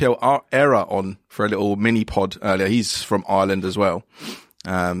had FPL Era on for a little mini pod earlier. He's from Ireland as well.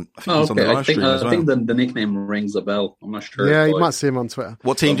 I think he's on the live stream as well. I think the nickname rings a bell. I'm not sure. Yeah, you might see him on Twitter.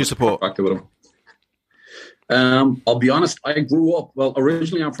 What team do you support? Back with him. I'll be honest, I grew up,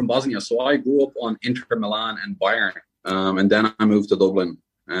 originally I'm from Bosnia, so I grew up on Inter Milan and Bayern, and then I moved to Dublin.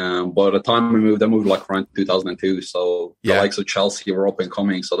 By the time I moved around 2002, so the likes of Chelsea were up and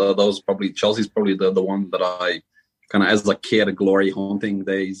coming, so Chelsea's probably the one that I kind of, as a kid, glory hunting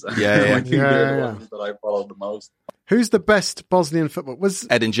days. Yeah. The ones that I followed the most. Who's the best Bosnian football?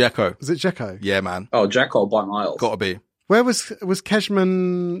 Edin Dzeko. Was it Dzeko? Yeah, man. Oh, Dzeko by miles. Got to be. Where was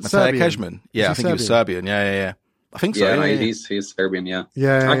Kešman? Matej Kešman. Yeah, I think he was Serbian. Yeah. I think so. Yeah, he's Serbian. Yeah.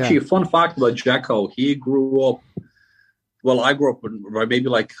 Actually, fun fact about Dzeko: he grew up. Well, I grew up maybe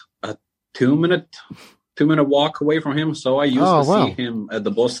like a 2 minute walk away from him. So I used to see him at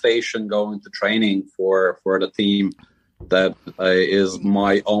the bus station going to training for the team that is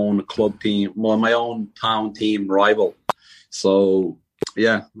my own club team, my own town team rival. So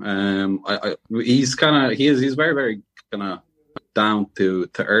yeah, he's very, very kind of down to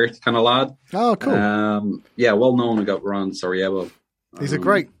earth kind of lad. Oh, cool. Well known around Sarajevo. He's a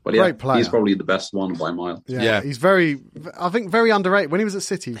great player. He's probably the best one by a mile. Yeah. He's very underrated. When he was at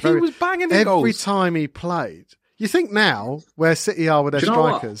City, he was banging the goals every time he played. You think now where City are with their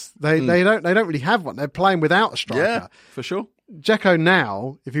strikers, they don't really have one. They're playing without a striker. Yeah, for sure. Dzeko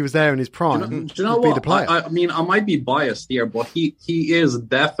now, if he was there in his prime, would be the player. I mean, I might be biased here, but he is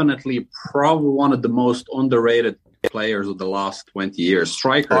definitely probably one of the most underrated players of the last 20 years.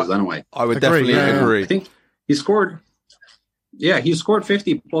 Strikers, anyway. I would definitely agree. I think he scored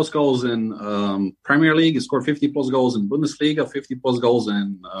 50 plus goals in Premier League. He scored 50 plus goals in Bundesliga, 50 plus goals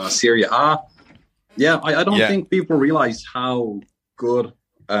in Serie A. Yeah, I don't think people realize how good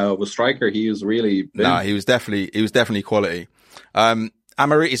of a striker he has really been. No, he was definitely quality. Is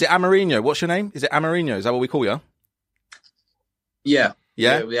it Amarino? What's your name? Is it Amarino? Is that what we call you? Yeah.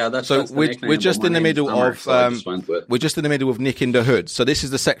 Yeah. That's we're just in the middle of we're just in the middle of Nick in the Hood. So this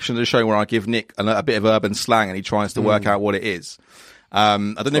is the section of the show where I give Nick a bit of urban slang and he tries to work out what it is. I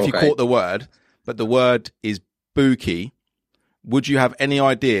don't know if you caught the word, but the word is bookie. Would you have any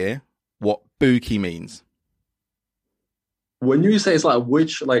idea what bookie means? When you say it's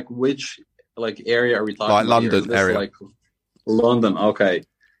which area are we talking like about? London area. Like London, okay.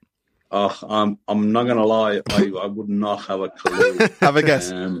 I'm not gonna lie, I would not have a clue. Have a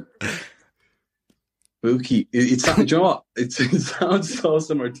guess. Bookie. Do you know what? It sounds so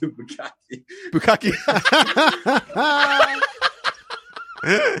similar to Bukkake. Bukkake.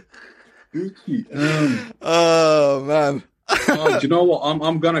 Bookie. Oh man. Do you know what?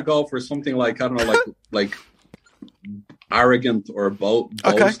 I'm gonna go for something like, I don't know, like arrogant or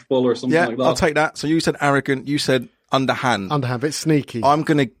boastful or something like that. I'll take that. So you said arrogant. You said underhand. Underhand, bit sneaky. I'm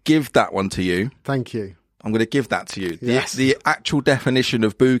going to give that one to you. Thank you. I'm going to give that to you. Yes. The actual definition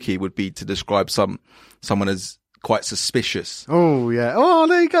of bookie would be to describe someone as quite suspicious. Oh, yeah. Oh,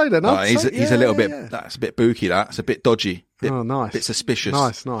 there you go then. He's a little bit, that's a bit bookie, that's a bit dodgy. Bit suspicious.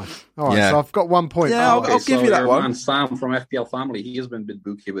 Nice. All right, so I've got 1 point. Yeah, I'll give you that one. Man Sam from FPL family, he has been a bit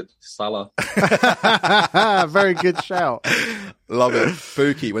booky with Salah. Very good shout. Love it.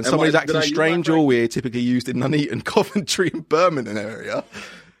 Booky. When somebody's acting strange or weird, typically used in Nuneaton, Coventry and Birmingham area.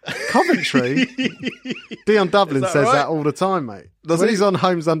 Coventry? Dion Dublin says right? that all the time, mate. When he's on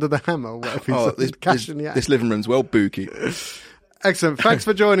Homes Under the Hammer, or whatever, he's cashing the act. This living room's well booky. Excellent. Thanks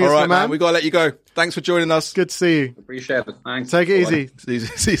for joining us, all right, my man. We got to let you go. Thanks for joining us. Good to see you. Appreciate it. Thanks. Take it easy.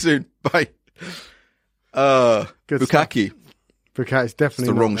 See you soon. Bye. Good Bukaki. Bukati's definitely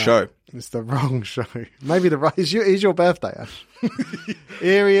It's the wrong that. show. It's the wrong show. Maybe the right. Is your birthday, Ash?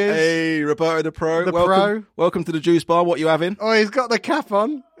 Here he is. Hey, Roberto the Pro. The welcome, Pro. Welcome to the Juice Bar. What you having? Oh, he's got the cap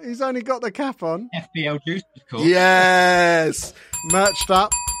on. He's only got the cap on. FPL Juice is cool. Yes. Merched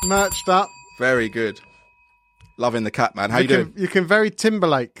up. Very good. Loving the cap, man. How you doing? You can very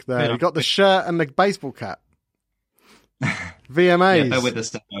Timberlake there. Yeah. You got the shirt and the baseball cap. VMAs. Yeah, bear with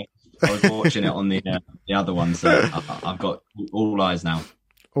us. I was watching it on the other one, so I've got all eyes now.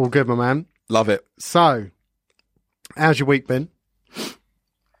 All good, my man. Love it. So, how's your week been?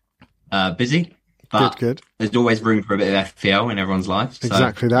 Busy, but Good. there's always room for a bit of FPL in everyone's life. So,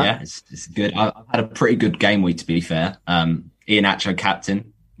 Exactly that. Yeah, it's good. I've had a pretty good game week, to be fair. Iheanacho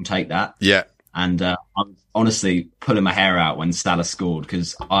captain, will take that. Yeah. And I'm honestly pulling my hair out when Salah scored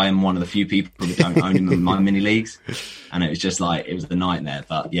because I am one of the few people that don't own him in my mini leagues. And it was just like, it was a nightmare.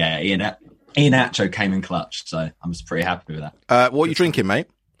 But yeah, Iheanacho came in clutch. So I was pretty happy with that. What are you drinking, mate?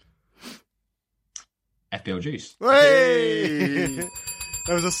 FPL Juice. Hey!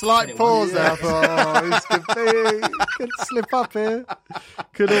 There was a slight pause there. I thought, this could slip up here.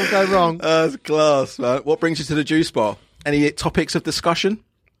 Could all go wrong. That's class, man. What brings you to the Juice Bar? Any topics of discussion?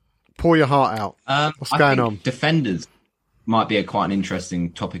 Pour your heart out. What's going on? Defenders might be quite an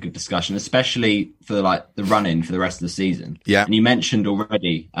interesting topic of discussion, especially for the run-in for the rest of the season. Yeah. And you mentioned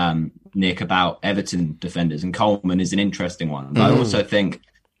already, Nick, about Everton defenders, and Coleman is an interesting one. But I also think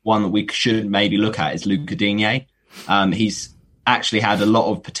one that we should maybe look at is Luca Digne. He's actually had a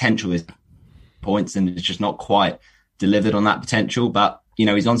lot of potential this points and it's just not quite delivered on that potential. But,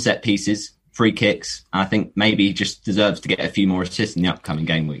 he's on set pieces, free kicks. And I think maybe he just deserves to get a few more assists in the upcoming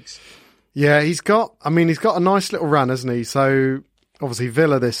game weeks. Yeah, he's got a nice little run, hasn't he? So, obviously,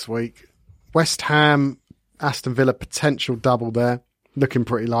 Villa this week. West Ham, Aston Villa, potential double there. Looking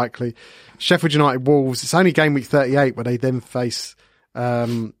pretty likely. Sheffield United, Wolves. It's only game week 38 where they then face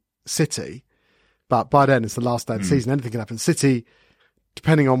City. But by then, it's the last day of the season. Anything can happen. City,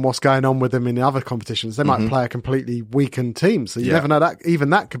 depending on what's going on with them in the other competitions, they might play a completely weakened team. So you never know that. Even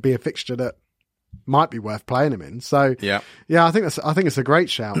that could be a fixture that might be worth playing him in. So yeah, I think it's a great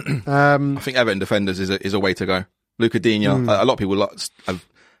shout. I think Everton defenders is a way to go. Luca Digne, a lot of people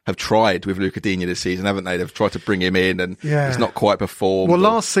have tried with Luca Digne this season, haven't they? They've tried to bring him in and he's not quite performed. Well,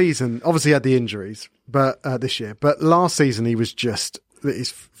 last season, obviously he had the injuries, but this year. But last season he was just,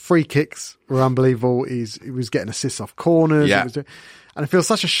 his free kicks were unbelievable. He was getting assists off corners. Yeah. And it feels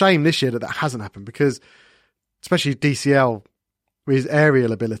such a shame this year that hasn't happened because, especially DCL, with his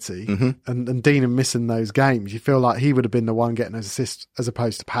aerial ability and Dean missing those games, you feel like he would have been the one getting those assists as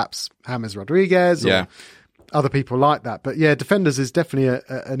opposed to perhaps James Rodriguez or other people like that. But yeah, defenders is definitely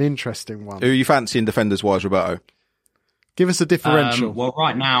an interesting one. Who are you fancying defenders-wise, Roberto? Give us a differential. Well,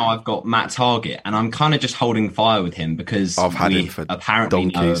 right now I've got Matt Targett, and I'm kind of just holding fire with him because I've had him we for apparently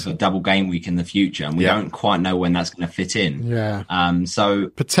know donkeys. of a double game week in the future, and we don't quite know when that's going to fit in. Yeah. So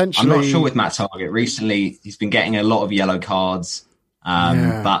Potentially, I'm not sure with Matt Targett. Recently, he's been getting a lot of yellow cards,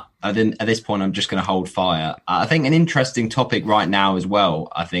 but at this point, I'm just going to hold fire. I think an interesting topic right now as well.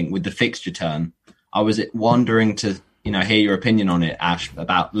 I think with the fixture turn, I was wondering to hear your opinion on it, Ash,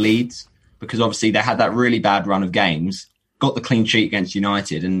 about Leeds, because obviously they had that really bad run of games. Got the clean sheet against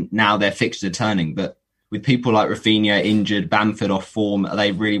United, and now their fixtures are turning. But with people like Rafinha injured, Bamford off form, are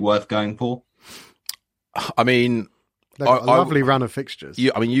they really worth going for? I mean, they've got a lovely run of fixtures.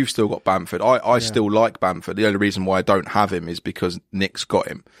 You've still got Bamford. I still like Bamford. The only reason why I don't have him is because Nick's got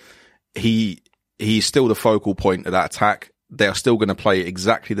him. He's still the focal point of that attack. They are still going to play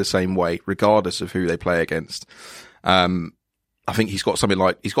exactly the same way, regardless of who they play against. I think he's got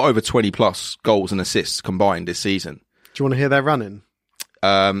over 20 plus goals and assists combined this season. Do you want to hear their running?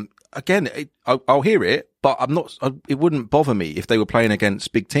 Again, I'll hear it, but I'm not. It wouldn't bother me if they were playing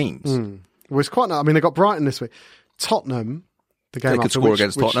against big teams. Well, it's quite. I mean, they got Brighton this week. Tottenham, the game They could after, score which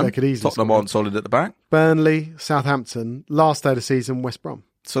against they Tottenham. could easily Tottenham score. aren't solid at the back, Burnley, Southampton, last day of the season, West Brom.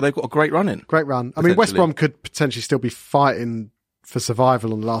 so they've got a great run in. Great run. I mean, West Potentially. Brom could potentially still be fighting for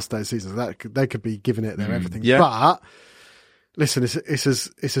survival on the last day of the season. They could be giving it their everything. Yeah. But listen, it's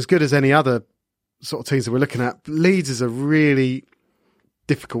as good as any other sort of teams that we're looking at, Leeds is a really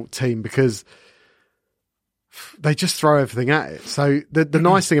difficult team because they just throw everything at it. So the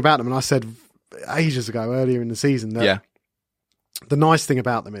nice thing about them, and I said ages ago, earlier in the season, that the nice thing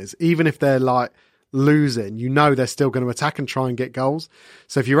about them is even if they're like losing, you know they're still going to attack and try and get goals.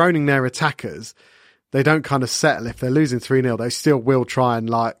 So if you're owning their attackers, they don't kind of settle. If they're losing 3-0, they still will try and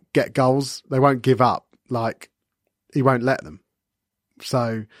like get goals. They won't give up. Like, he won't let them.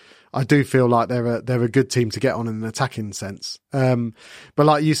 So I do feel like they're a good team to get on in an attacking sense. But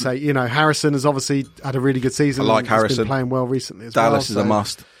like you say, you know, Harrison has obviously had a really good season. I like Harrison. He's been playing well recently as Dallas well. is a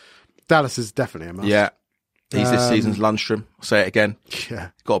must. Dallas is definitely a must. Yeah. He's this season's Lundstrom. I'll say it again. Yeah.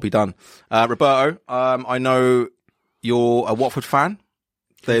 Got to be done. Roberto, I know you're a Watford fan.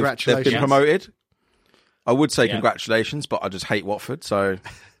 They've been promoted. I would say congratulations, but I just hate Watford, so...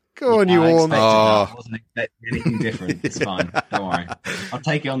 Go on, you all. I wasn't expecting anything different. It's fine. Don't worry. I'll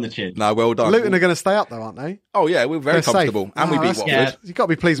take it on the chin. No, well done. Luton are going to stay up, though, aren't they? Oh, yeah, we're very comfortable. Safe. And we beat Watford. Yeah. You've got to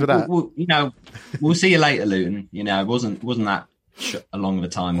be pleased with that. We'll see you later, Luton. You know, it wasn't that a long of a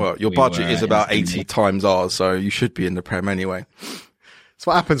time. Well, your budget is about 80 times ours, so you should be in the Prem anyway. That's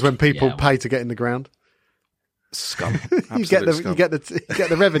what happens when people pay to get in the ground. Scum. You get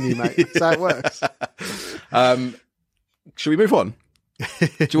the revenue, mate. That's how it works. Should we move on?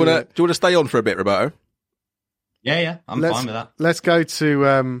 Do you want to stay on for a bit, Roberto? Yeah, I'm fine with that. Let's go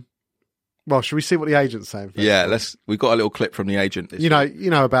to. Well, should we see what the agent's saying? Yeah, we've got a little clip from the agent. You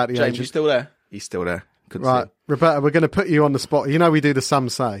know about the James, agent. You still there? He's still there. Couldn't right, see. Roberto, we're going to put you on the spot. You know we do the some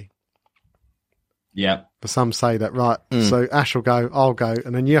say. Yeah. The some say that, right? So Ash will go, I'll go,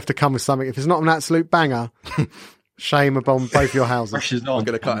 and then you have to come with something. If it's not an absolute banger, shame upon both your houses. Pressure's on. I'm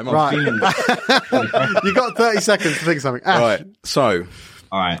going to cut him off. Right. You got 30 seconds to think of something. Ash. Right. So,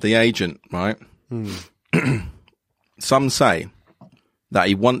 all right. The agent, right? Some say that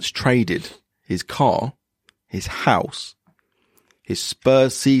he once traded his car, his house, his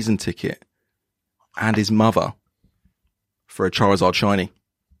Spurs season ticket, and his mother for a Charizard shiny.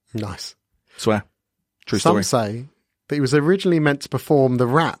 Nice. Swear. True story. Some say that he was originally meant to perform the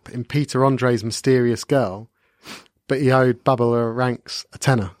rap in Peter Andre's Mysterious Girl, but he owed Bubba Ranks a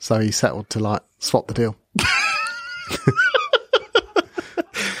tenner, so he settled to like swap the deal.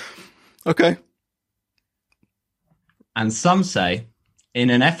 Okay. And some say,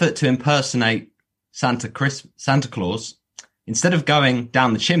 in an effort to impersonate Santa Claus, instead of going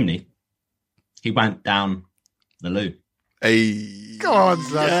down the chimney, he went down the loo. Hey. Go on,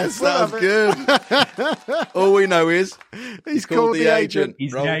 son. Yes, that was good. All we know is he's called the agent.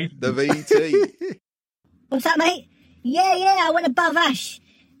 He's Roll the agent. The VT. What's that, mate? Yeah, I went above Ash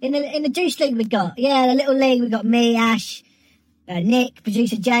in the Juice League we got. Yeah, the little league we got me, Ash, Nick,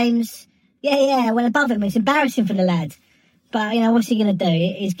 producer James. Yeah, I went above him. It's embarrassing for the lad. But, you know, what's he going to do?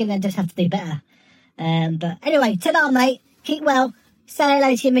 He's going to just have to do better. But anyway, ta-da, mate. Keep well. Say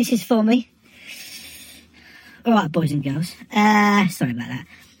hello to your missus for me. All right, boys and girls. Sorry about that.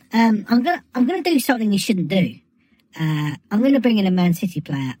 I'm gonna do something you shouldn't do. I'm going to bring in a Man City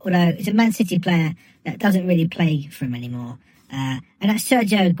player, although it's a Man City player that doesn't really play for him anymore. And that's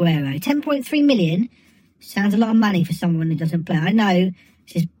Sergio Aguero. 10.3 million sounds a lot of money for someone who doesn't play. I know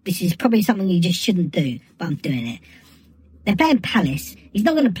this is probably something you just shouldn't do, but I'm doing it. They're playing Palace. He's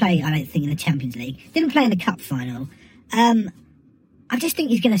not going to play, I don't think, in the Champions League. Didn't play in the Cup final. I just think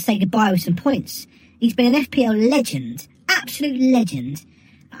he's going to say goodbye with some points. He's been an FPL legend, absolute legend.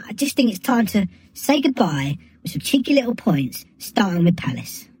 I just think it's time to say goodbye with some cheeky little points, starting with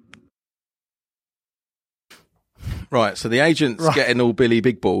Palace. Right, so the agent's getting all Billy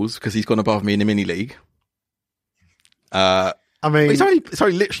Big Balls because he's gone above me in the mini league. I mean, it's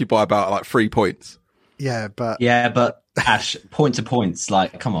only literally by about like 3 points. Yeah, but Ash, point to points.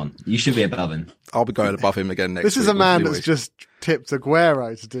 Like, come on, you should be above him. I'll be going above him again next week. This is a man that's just tipped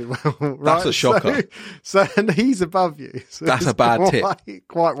Aguero to do well. Right? That's a shocker. So and he's above you. So that's a bad tip.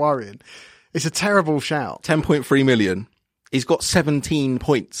 Quite worrying. It's a terrible shout. 10.3 million. He's got 17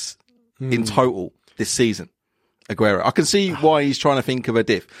 points in total this season. Aguero. I can see why he's trying to think of a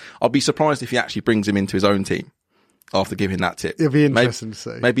diff. I'll be surprised if he actually brings him into his own team after giving that tip. It'll be interesting to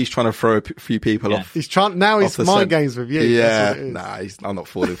see. Maybe he's trying to throw a few people off. He's trying now. He's mind games with you. Yeah, I'm not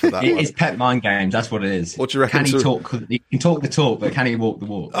falling for that. It's pet mind games. That's what it is. What do you reckon? Can he talk? He can talk the talk, but can he walk the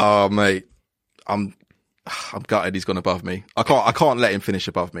walk? Oh, mate, I'm gutted. He's gone above me. I can't let him finish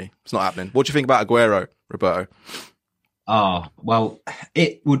above me. It's not happening. What do you think about Aguero, Roberto? Oh, well,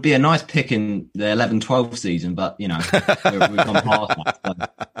 it would be a nice pick in the 11-12 season, but, you know, we've gone past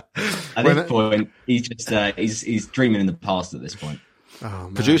that. So at this point, he's just he's dreaming in the past at this point. Oh,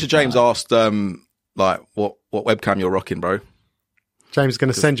 man. Producer James asked, like, what webcam you're rocking, bro? James is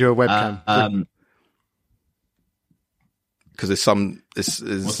going to send you a webcam. because there's some. This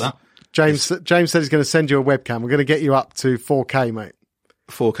is What's that? James said he's going to send you a webcam. We're going to get you up to 4K, mate.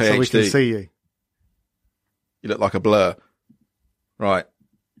 4K so HD. we can see you. You look like a blur. Right.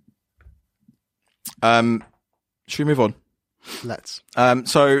 Should we move on? Let's.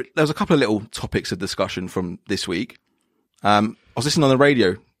 So there was a couple of little topics of discussion from this week. I was listening on the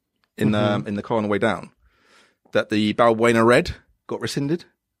radio in the car on the way down that the Balbuena Red got rescinded.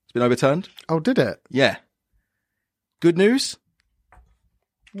 It's been overturned. Oh, did it? Yeah. Good news.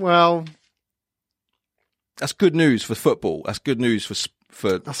 Well, that's good news for football. That's good news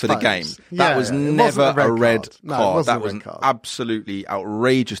for the game. Yeah, that was never a red card. No, that was an absolutely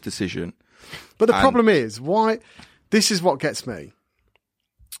outrageous decision. But the problem is, why? This is what gets me.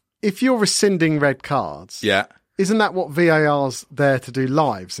 If you're rescinding red cards, yeah, isn't that what VAR's there to do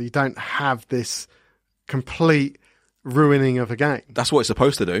live? So you don't have this complete ruining of a game. That's what it's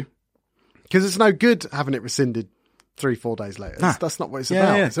supposed to do. Because it's no good having it rescinded 3-4 days later. That's not what it's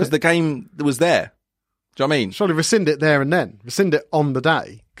about. Yeah, because the game was there. Do you know what I mean? Surely rescind it there and then. Rescind it on the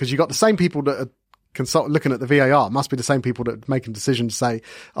day. Because you've got the same people that are looking at the VAR. Must be the same people that are making decisions to say,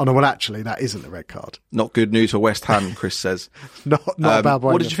 oh no, well actually that isn't a red card. Not good news for West Ham, Chris says. not Balbuena.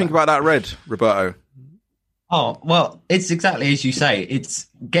 What did you think about that red, Roberto? Oh, well, it's exactly as you say. It's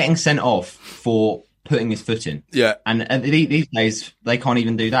getting sent off for putting his foot in. Yeah. And these days, they can't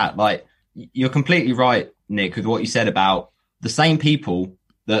even do that. Like, you're completely right, Nick, with what you said about the same people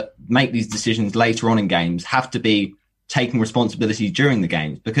that make these decisions later on in games have to be taking responsibility during the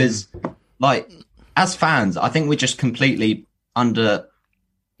games. Because, like, as fans, I think we're just completely put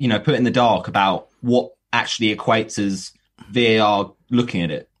in the dark about what actually equates as VAR looking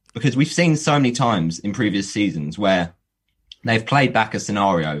at it. Because we've seen so many times in previous seasons where they've played back a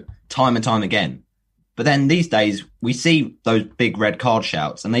scenario time and time again. But then these days, we see those big red card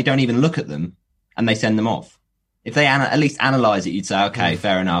shouts and they don't even look at them and they send them off. If they at least analyse it, you'd say, okay,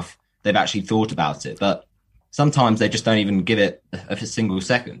 fair enough. They've actually thought about it. But sometimes they just don't even give it a single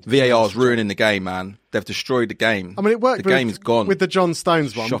second. VAR's ruining the game, man. They've destroyed the game. I mean, it worked. The game is gone. With the John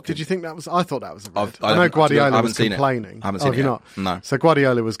Stones one. Shocking. Did you think that was... I thought that was a red. I know Guardiola was seen complaining. I haven't seen it you yet. not? No. So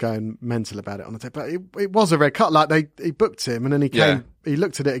Guardiola was going mental about it on the tape. But it was a red cut. Like, he booked him and then he came... Yeah. He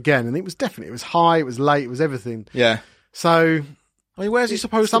looked at it again and it was high, it was late, it was everything. Yeah. So... I mean, where's he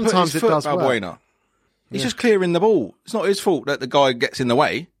supposed to put sometimes his it foot, does work. Balbuena? He's just clearing the ball. It's not his fault that the guy gets in the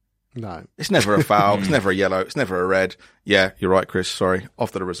way. No. It's never a foul. It's never a yellow. It's never a red. Yeah, you're right, Chris. Sorry.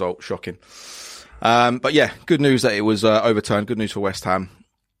 After the result, shocking. But yeah, good news that it was overturned. Good news for West Ham.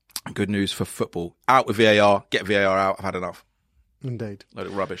 Good news for football. Out with VAR. Get VAR out. I've had enough. Indeed. Load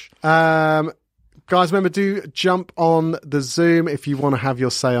of rubbish. Guys, remember, do jump on the Zoom if you want to have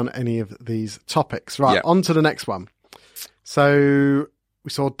your say on any of these topics. Right, on to the next one. So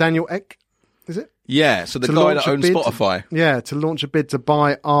we saw Daniel Ek, is it? Yeah, so the guy that owns Spotify. Yeah, to launch a bid to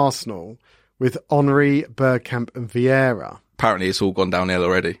buy Arsenal with Henry, Bergkamp and Vieira. Apparently it's all gone downhill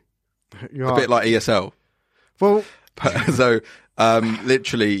already. A bit like ESL. Well... So,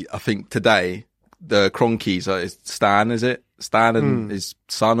 literally, I think today, the Cronkies, is Stan, is it? Stan and his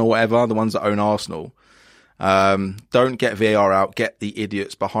son or whatever, the ones that own Arsenal. Don't get VAR out, get the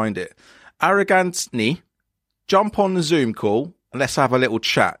idiots behind it. Arrogantly, jump on the Zoom call and let's have a little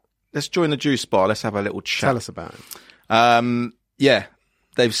chat. Let's join the juice bar. Let's have a little chat. Tell us about it. Yeah,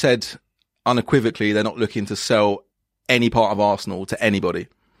 they've said unequivocally they're not looking to sell any part of Arsenal to anybody.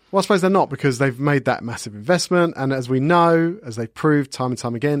 Well, I suppose they're not, because they've made that massive investment. And as we know, as they've proved time and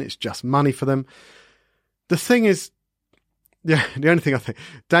time again, it's just money for them. The thing is, yeah, the only thing I think,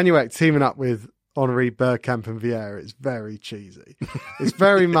 Daniel Ek teaming up with Henry, Bergkamp and Vieira is very cheesy. It's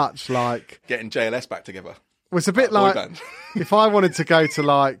very much like... Getting JLS back together. Well, it's a bit like if I wanted to go to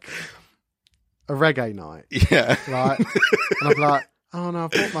like a reggae night. Yeah. Right? And I'd be like, oh no,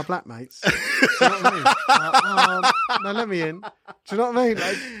 I've brought my black mates. Do you know what I mean? Like, no, let me in. Do you know what I mean?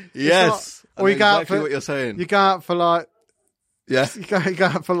 Like, yes. Not, or you go exactly out for what you're saying. You go out for like, yeah. You go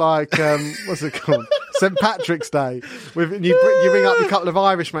out for like, what's it called? St. Patrick's Day. You ring up a couple of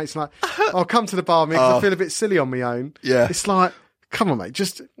Irish mates and like, oh, come to the bar, mate, because I feel a bit silly on my own. Yeah. It's like, come on, mate,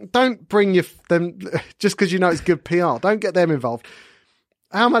 just don't bring them just because you know it's good PR. Don't get them involved.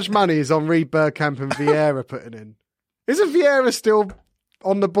 How much money is Henry, Bergkamp and Vieira putting in? Isn't Vieira still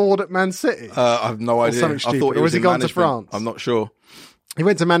on the board at Man City? I have no idea. Something stupid. I thought he was or has he gone to management. France? I'm not sure. He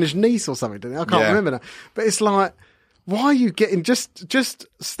went to manage Nice or something, didn't he? I can't remember now. But it's like, why are you getting... Just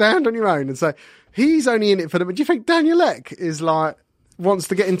stand on your own and say, he's only in it for them. Do you think Daniel Ek is like... wants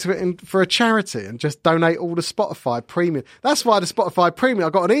to get into it for a charity and just donate all the Spotify premium. That's why the Spotify premium, I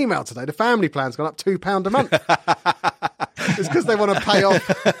got an email today, the family plan's gone up £2 a month. It's because they want to pay off,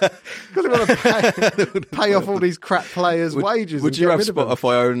 pay off all these crap players' wages. Would you have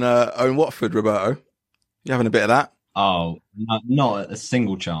Spotify own Watford, Roberto? You having a bit of that? Oh, no, not a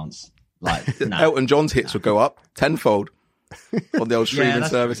single chance. Like, no. Elton John's hits would go up tenfold on the old streaming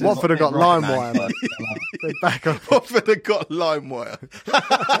services. Watford have got LimeWire. They back up. Watford have got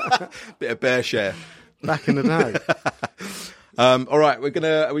LimeWire. Bit of bear share. Back in the day. All right, are we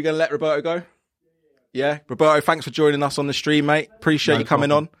gonna let Roberto go? Yeah, Roberto, thanks for joining us on the stream, mate. Appreciate you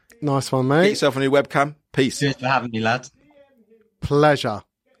coming on. Nice one, mate. Get yourself a new webcam. Peace. Cheers for having me, lads. Pleasure.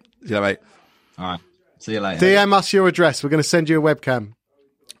 See you, mate. All right. See you later. Uh, DM us your address. We're going to send you a webcam.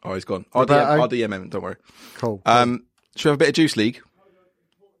 Oh, he's gone. I'll DM him. Don't worry. Cool. Should we have a bit of Juice League?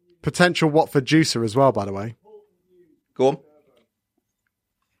 Potential Watford juicer as well, by the way. Go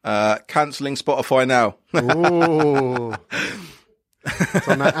on. Cancelling Spotify now. Ooh. It's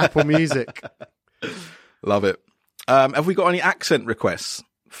on that Apple Music. Love it. Have we got any accent requests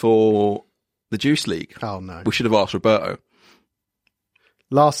for the Juice League? Oh, no. We should have asked Roberto.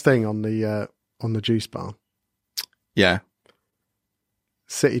 Last thing on the juice bar. Yeah.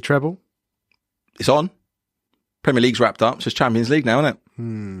 City treble. It's on. Premier League's wrapped up. It's just Champions League now, isn't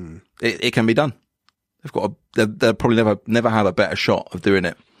it? It can be done. They'll probably never have a better shot of doing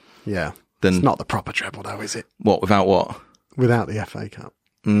it. Yeah. Than, it's not the proper treble, though, is it? What, without what? Without the FA Cup.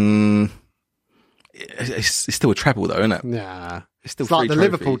 It's still a treble, though, isn't it? Yeah. It's still like the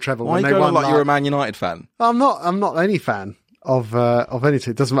trophies. Liverpool treble. Why are you going like you're a Man United fan? I'm not any fan of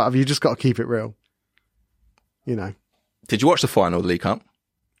anything. It doesn't matter. You just got to keep it real. You know. Did you watch the final of the League Cup?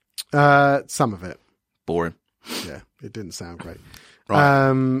 Some of it. Boring. Yeah, it didn't sound great.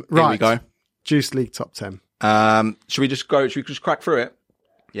 Right. Here we go. Juice League top 10. Should we just crack through it?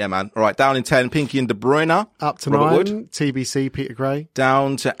 Yeah, man. All right, down in 10, Pinky and De Bruyne. Up to Robert 9, Wood. TBC, Peter Gray.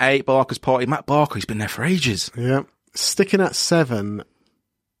 Down to 8, Barker's Party. Matt Barker, he's been there for ages. Yeah. Sticking at 7,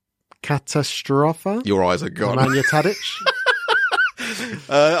 Catastrophe. Your eyes are gone. Nemanja Tadic.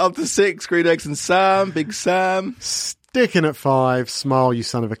 Up to 6, Green Eggs and Sam, Big Sam. Sticking at 5, Smile, You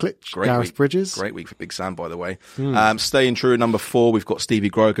Son of a Glitch. Gareth Bridges. Great week for Big Sam, by the way. Staying true at number 4, we've got Stevie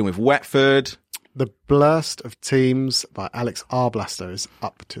Grogan with Wetford. The Blurst of Teams by Alex Arblaster is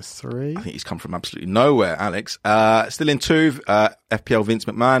up to 3. I think he's come from absolutely nowhere, Alex. Still in 2, FPL Vince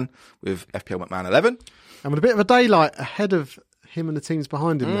McMahon with FPL McMahon 11. And with a bit of a daylight ahead of him and the teams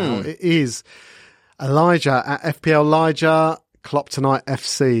behind him now, it is Elijah at FPL Elijah, Klopp Tonight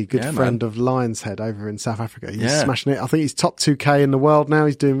FC, good friend of Lion's Head over in South Africa. He's smashing it. I think he's top 2K in the world now.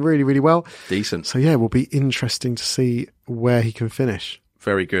 He's doing really, really well. Decent. So, yeah, it will be interesting to see where he can finish.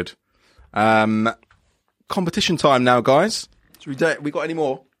 Very good. Competition time now, guys. We got any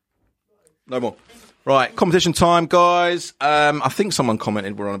more? No more. Right, competition time, guys. I think someone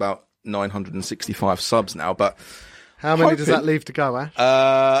commented we're on about 965 subs now, but how many does that leave to go,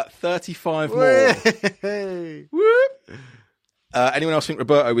 Ash? 35 more. Whoop. Anyone else think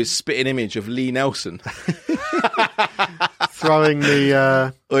Roberto is spitting image of Lee Nelson? Throwing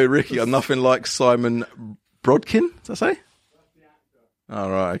the... Oi, Ricky, I'm nothing like Simon Brodkin, does that say? Oh,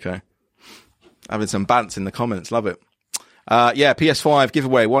 right, okay. Having some bants in the comments, love it. PS5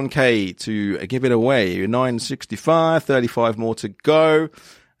 giveaway, 1K to give it away, 965, 35 more to go,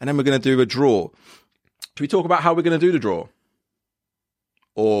 and then we're going to do a draw. Should we talk about how we're going to do the draw?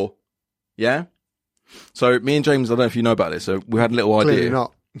 Or, yeah? So me and James, I don't know if you know about this, so we had a little idea. Clearly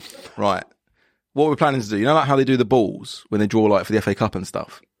not. Right. What we're planning to do, you know like how they do the balls when they draw like for the FA Cup and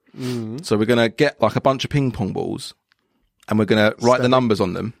stuff? So we're going to get like a bunch of ping pong balls and we're going to write the numbers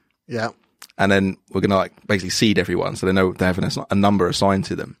on them. Yeah. And then we're going to like basically seed everyone so they know they have a number assigned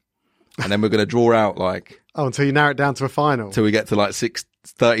to them. And then we're going to draw out like... Oh, until you narrow it down to a final. Until we get to like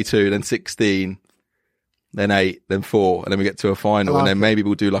 32, then 16, then 8, then 4, and then we get to a final. And then maybe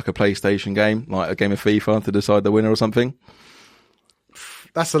we'll do like a PlayStation game, like a game of FIFA to decide the winner or something.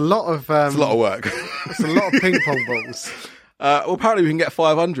 That's a lot of... it's a lot of work. That's a lot of ping pong balls. Well, apparently we can get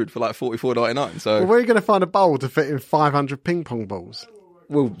 500 for like $44.99. So well, where are you going to find a bowl to fit in 500 ping pong balls?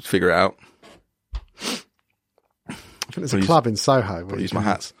 We'll figure it out. I think there's a club in Soho. I'll use my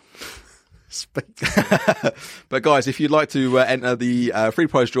hats. But guys, if you'd like to enter the free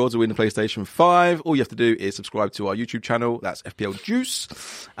prize draw to win the PlayStation 5, all you have to do is subscribe to our YouTube channel. That's FPL Juice.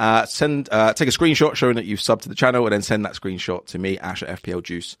 Take a screenshot showing that you've subbed to the channel, and then send that screenshot to me, Ash at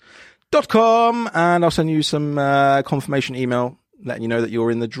FPLJuice.com, and I'll send you some confirmation email letting you know that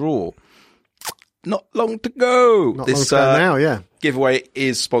you're in the draw. not long to go. Not long to go now, yeah. Giveaway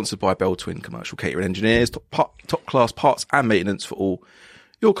is sponsored by Bell Twin Commercial Catering Engineers, top class parts and maintenance for all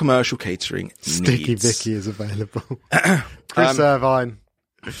your commercial catering Sticky needs. Vicky is available. Chris Irvine.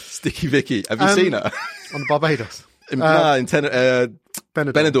 Sticky Vicky. Have you seen her? On Barbados. In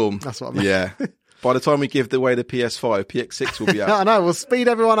Benidorm. That's what I meant. Yeah. By the time we give away the PS5, PX6 will be out. I know. We'll speed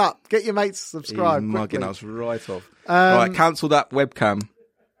everyone up. Get your mates to subscribe. He's mugging quickly. us right off. Right, cancel that webcam.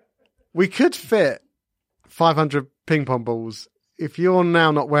 We could fit 500 ping pong balls if you're now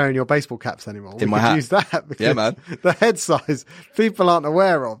not wearing your baseball caps anymore. We In my could hat. use that because Yeah, man. the head size people aren't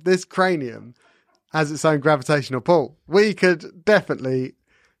aware of. This cranium has its own gravitational pull. We could definitely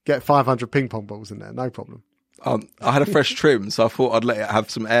get 500 ping pong balls in there. No problem. I had a fresh trim, so I thought I'd let it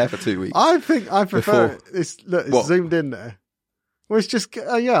have some air for 2 weeks. I think I prefer Before- it. It's What? zoomed in there. Well, it's just,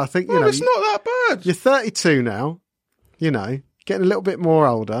 I think, Well, it's not that bad. you're 32 now, getting a little bit more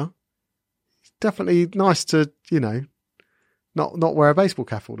older. It's definitely nice to, not wear a baseball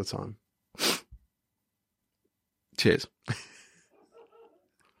cap all the time. Cheers.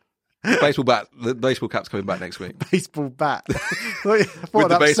 The baseball cap's coming back next week. Baseball bat. With What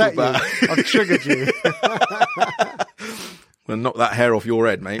the upset baseball you? bat. I've triggered you. I'm going to knock that hair off your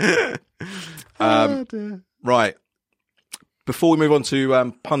head, mate. Oh, dear. Right. Before we move on to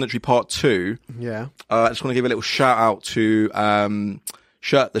punditry part 2, Yeah. I just want to give a little shout out to the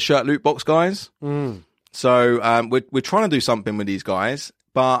shirt loot box guys. So we're trying to do something with these guys,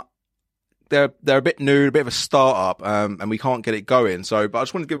 but they're a bit new, a bit of a startup, and we can't get it going. But I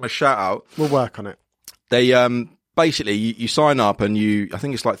just want to give them a shout out. We'll work on it. They basically you sign up and I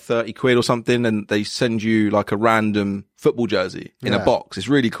think it's like 30 quid or something, and they send you like a random football jersey in a box. It's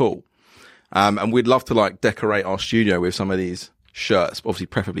really cool. And we'd love to like decorate our studio with some of these shirts, obviously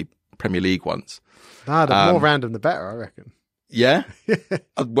preferably Premier League ones. The more random, the better, I reckon. Yeah.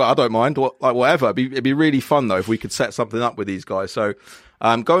 Well, I don't mind. Whatever. It'd be really fun though if we could set something up with these guys. So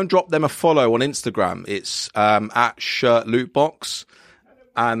go and drop them a follow on Instagram. It's at Shirt Loot Box,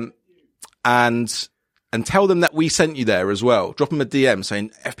 and tell them that we sent you there as well. Drop them a DM saying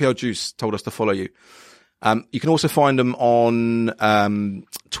FPL Juice told us to follow you. You can also find them on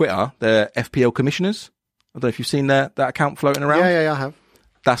Twitter. They're FPL Commissioners. I don't know if you've seen that account floating around. Yeah, I have.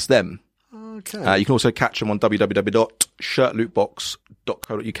 That's them. Okay. You can also catch them on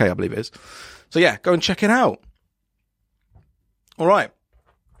www.shirtlootbox.co.uk, I believe it is. So yeah, go and check it out. All right.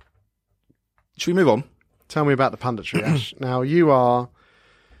 Should we move on? Tell me about the punditry, Ash. Now, you are...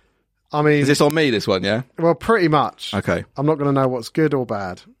 Is this on me, this one, yeah? Well, pretty much. Okay. I'm not going to know what's good or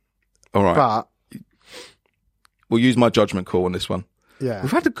bad. All right. But, we'll use my judgment call on this one. yeah.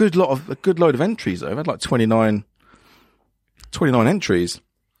 We've had a good load of entries, though. We've had like 29 entries.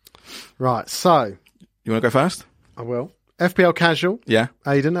 Right, so... You want to go first? I will. FPL Casual. Yeah.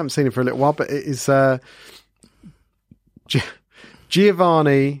 Aidan, I haven't seen him for a little while, but it is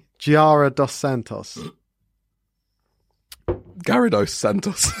Giovanni Giara dos Santos. Garrido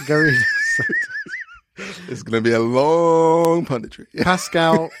Santos. Gary It's going to be a long punditry.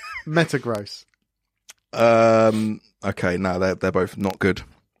 Pascal Metagross. Okay, no, they're both not good.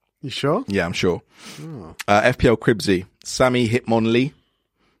 You sure? Yeah, I'm sure. FPL Cribsy, Sammy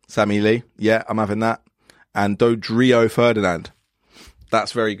Lee. Yeah, I'm having that. And Dodrio Ferdinand.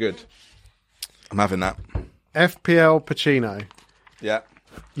 That's very good. I'm having that. FPL Pacino. Yeah.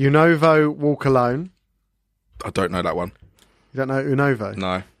 Unovo Walk Alone. I don't know that one. You don't know Unovo?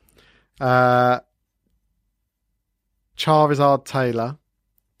 No. Charizard Taylor.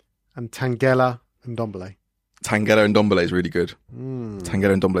 And Tangela and Ndombele. Tangelo and Ndombele is really good.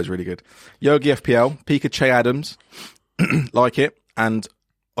 Tangelo and Ndombele is really good. Yogi FPL, Pikachu Adams. Like it. And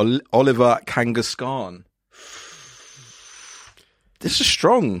Oliver Kangaskhan. This is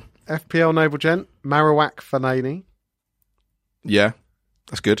strong. FPL Noble Gent. Marowak Fanani. Yeah,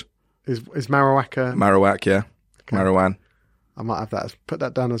 that's good. Is Marowak Marowak, yeah. Okay. Marowak. I might have that. Put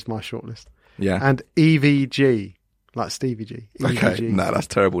that down as my shortlist. Yeah. And EVG. Like Stevie G. EVG. Okay, no, that's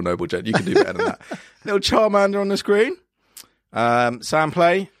terrible, Noble Gent. You can do better than that. Little Charmander on the screen. Sam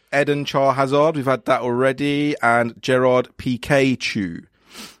Play, Eden Char Hazard. We've had that already. And Gerard Pikachu.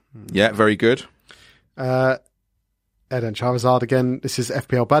 Yeah, very good. Eden Charizard again. This is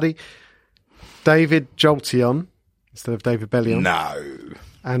FPL Buddy. David Jolteon instead of David Bellion. No.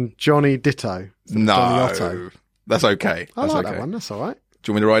 And Johnny Ditto. No. Johnny Otto. That's okay. I That's like okay. that one. That's all right.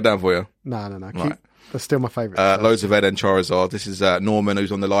 Do you want me to write it down for you? No. Right. That's still my favourite. Loads of Eden Charizard. This is Norman,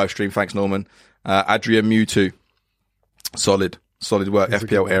 who's on the live stream. Thanks, Norman. Adrian Mewtwo. Solid work. That's a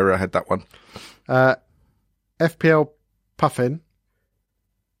FPL good era had that one. FPL Puffin.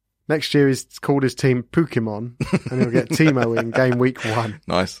 Next year he's called his team Pokemon and he'll get Teemo in game week 1.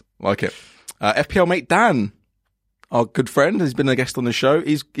 Nice. Like it. FPL mate Dan, our good friend, has been a guest on the show.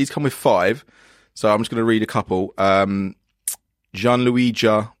 He's come with 5. So I'm just going to read a couple.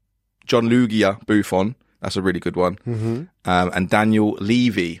 Gianluigi Buffon. That's a really good one. Mm-hmm. And Daniel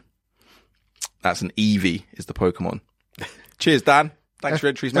Levy. That's an Eevee is the Pokemon. Cheers, Dan. Thanks for your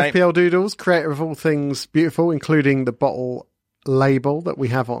entries, mate. FPL Doodles, creator of all things beautiful, including the bottle label that we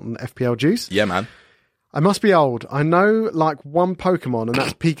have on FPL Juice. Yeah, man. I must be old. I know like one Pokemon, and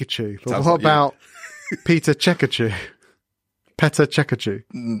that's Pikachu. But Sounds what like about Peter Chekachu? Petter Chekachu?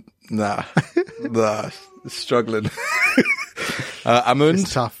 Nah. Struggling. Amund.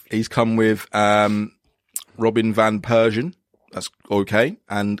 It's tough. He's come with Robin Van Persian. That's okay.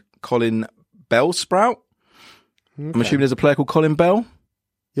 And Colin Bellsprout. Okay. I'm assuming there's a player called Colin Bell.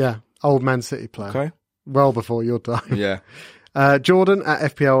 Yeah, old Man City player. Okay. Well before your time. Yeah. Jordan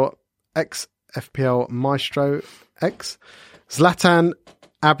at FPL X, FPL Maestro X. Zlatan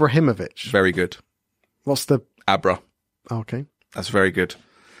Abrahimovic. Very good. What's the... Abra. Okay. That's very good.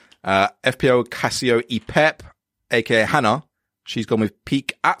 FPL Casio Epep, aka Hannah. She's gone with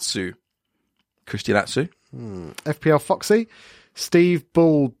Peak Atsu. Christian Atsu. FPL Foxy. Steve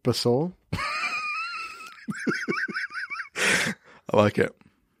Bulbasaur. I like it.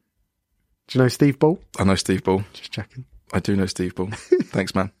 Do you know Steve Bull? I know Steve Bull. Just checking. I do know Steve Bull.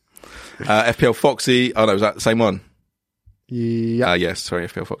 Thanks, man. FPL Foxy. Oh, no, was that the same one? Yeah. Yes, sorry,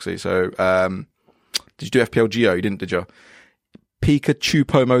 FPL Foxy. So, did you do FPL Geo? You didn't, did you? Pikachu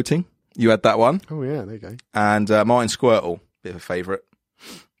Pomoting. You had that one. Oh, yeah, there you go. And Martin Squirtle. Bit of a favourite.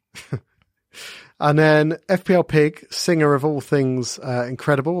 And then FPL Pig, singer of all things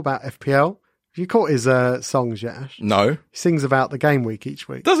incredible about FPL. Have you caught his songs yet, Ash? No. He sings about the game week each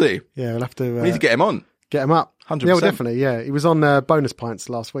week. Does he? Yeah, we'll have to... We need to get him on. Get him up. 100%. Yeah, well, definitely, yeah. He was on Bonus Pints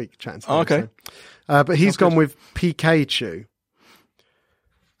last week chatting to him. Oh, okay. So. But he's Sounds gone good. with Pikachu.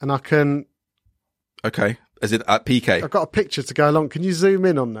 And I can... Okay. Is it at PK? I've got a picture to go along. Can you zoom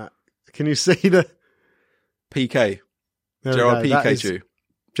in on that? Can you see the... PK. There we Gerard go. That is Pikachu.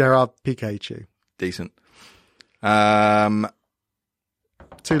 Gerard Pikachu. Decent.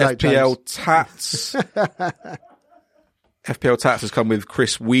 Too late, FPL James. Tats. FPL Tats has come with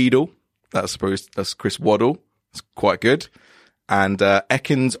Chris Weedle. That's Chris Waddle. It's quite good. And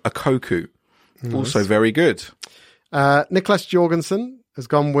Ekins Okoku. Also very good. Nicholas Jorgensen has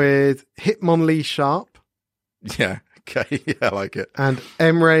gone with Hitmonlee Sharp Yeah. Okay. Yeah, I like it. and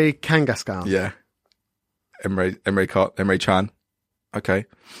Emre Kangaskhan. Yeah. Emre Chan. Okay.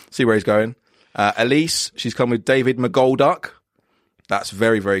 See where he's going. Elise, she's come with David McGoldduck. That's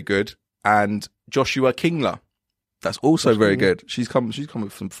very, very good. And Joshua Kingler. That's also very good. She's come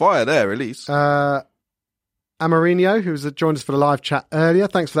with some fire there, Elise. Amarino, who's joined us for the live chat earlier,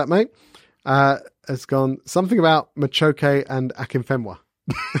 thanks for that, mate, has gone something about Machoke and Akinfenwa.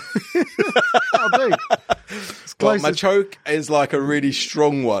 That'll do. It's Well, close as- Machoke is like a really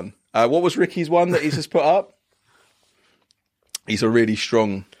strong one. What was Ricky's one that he's just put up? He's a really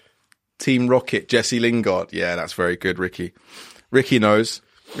strong Team Rocket, Jesse Lingard. Yeah, that's very good, Ricky. Ricky knows.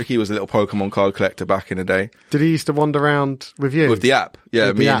 Ricky was a little Pokemon card collector back in the day. Did he used to wander around with you? With the app. Yeah,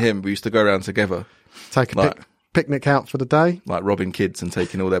 With me the and app. him, we used to go around together. Take a like- picnic out for the day? Like robbing kids and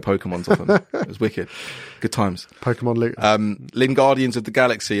taking all their Pokemons off them. It was wicked. Good times. Pokemon loot. Lin Guardians of the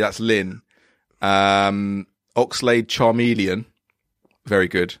Galaxy, that's Lin. Oxlade Charmeleon, very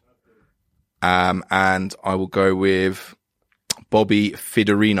good. And I will go with Bobby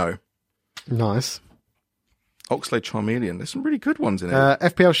Fiorino. Nice. Oxlade Charmeleon, there's some really good ones in it.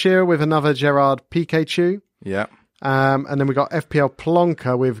 FPL Shearer with another Gerard Pikachu. Yeah, And then we got FPL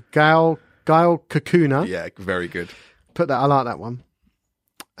Plonker with Gail Kakuna. yeah, very good. I like that one.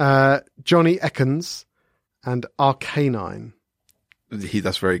 Johnny Ekans and Arcanine.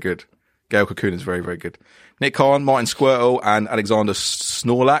 That's very good. Gail Cocoon is very, very good. Nick Khan, Martin Squirtle, and Alexander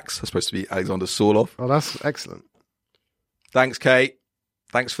Snorlax. That's supposed to be Alexander Sorlov. Oh, that's excellent. Thanks, Kate.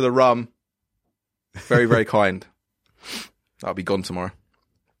 Thanks for the rum. Very, very kind. That'll be gone tomorrow.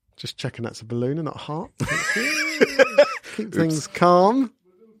 Just checking that's a balloon and not a heart. Keep things calm.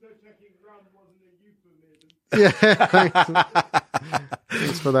 Yeah,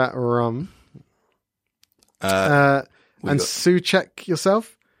 thanks for that rum. And Suchek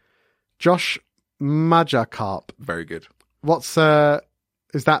yourself, Josh Magikarp. Very good. What's is that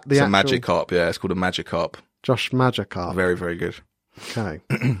the It's a actual Magikarp, yeah. It's called a Magikarp. Josh Magikarp? Very, very good. Okay.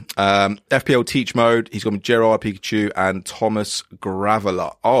 FPL Teach Mode, he's got Gerard Pikachu and Thomas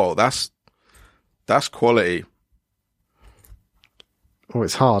Gravela. Oh, that's quality. Oh,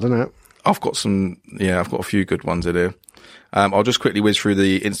 it's hard, isn't it? I've got a few good ones in here. I'll just quickly whiz through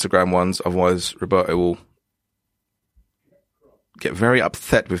the Instagram ones, otherwise Roberto will get very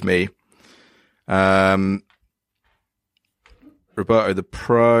upset with me. Roberto the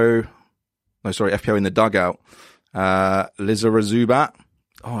Pro. No, sorry, FPL in the dugout. Lizara Zubat.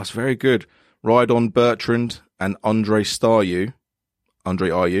 Oh, that's very good. Rydon Bertrand and Andre Staryu. Andre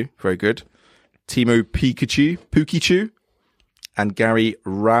Ayew, very good. Timo Pukichu, and Gary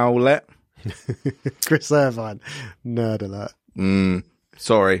Rowlett. Chris Irvine, nerd alert.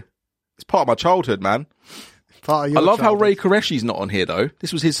 Sorry. It's part of my childhood, man. Part of your I love how childhood. Ray Qureshi's not on here, though.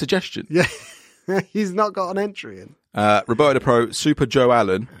 This was his suggestion. Yeah, he's not got an entry in. Roberto the Pro, Super Joe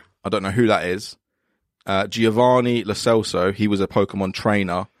Allen. I don't know who that is. Giovanni Lo Celso, he was a Pokemon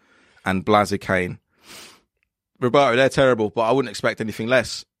trainer. And Blaziken. Roberto, they're terrible, but I wouldn't expect anything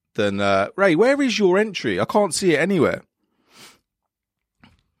less than... Ray, where is your entry? I can't see it anywhere.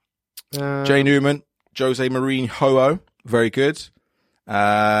 Jay Newman, Jose Mourinho, very good.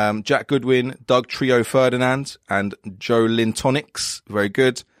 Jack Goodwin, Doug Trio Ferdinand, and Joe Lintonix, very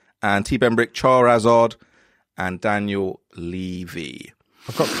good. And T. Benbrick, Char Azard, and Daniel Levy.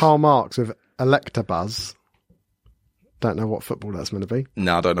 I've got Karl Marx with Electabuzz. Don't know what football that's meant to be.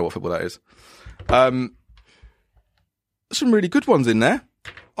 No, I don't know what football that is. Some really good ones in there.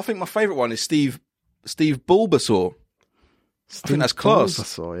 I think my favourite one is Steve Bulbasaur. I think that's class.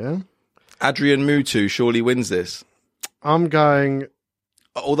 Bulbasaur, yeah. Adrian Mutu surely wins this. I'm going...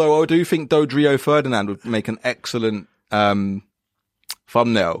 Although I do think Dodrio Ferdinand would make an excellent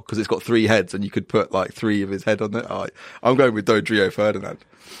thumbnail because it's got 3 heads and you could put like 3 of his head on it. I'm going with Dodrio Ferdinand.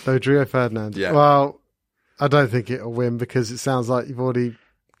 Dodrio Ferdinand. Yeah. Well, I don't think it'll win because it sounds like you've already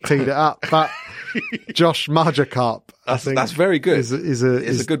teed it up. But Josh Magikarp, I think that's very good. Is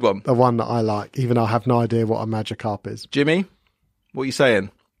a good one. The one that I like, even though I have no idea what a Magikarp is. Jimmy, what are you saying?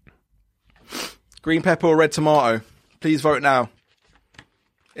 Green pepper or red tomato? Please vote now.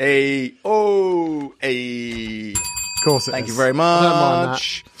 Of course it Thank is. you very much. I don't mind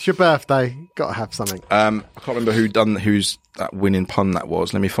that. It's your birthday. Got to have something. I can't remember who's that winning pun that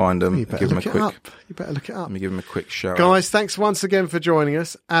was. Let me find them. You better look it up. You better look it up. Let me give him a quick shout. Guys, thanks once again for joining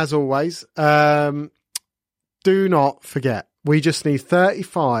us, as always. Do not forget, we just need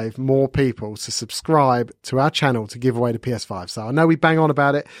 35 more people to subscribe to our channel to give away the PS5. So I know we bang on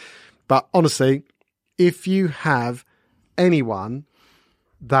about it, but honestly, if you have anyone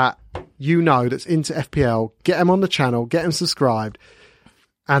that you know that's into FPL, get them on the channel, get them subscribed,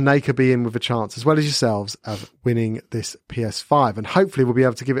 and they could be in with a chance, as well as yourselves, of winning this PS5. And hopefully we'll be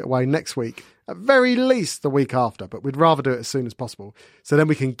able to give it away next week, at very least the week after, but we'd rather do it as soon as possible. So then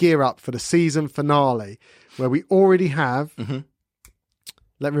we can gear up for the season finale, where we already have,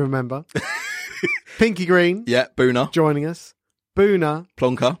 let me remember, Pinky Green Boona joining us, Boona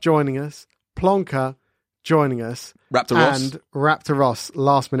Plonker joining us, Plonker joining us, Raptor Ross. and Raptor Ross,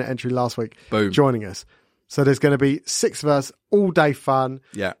 last minute entry last week, Boom. joining us. So there's going to be 6 of us, all day fun,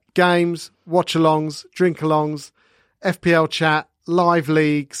 games, watch-alongs, drink-alongs, FPL chat, live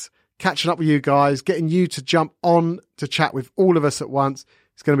leagues, catching up with you guys, getting you to jump on to chat with all of us at once.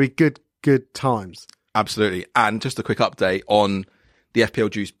 It's going to be good times. Absolutely. And just a quick update on the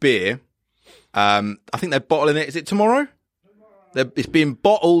FPL Juice beer. I think they're bottling it. Is it tomorrow? It's being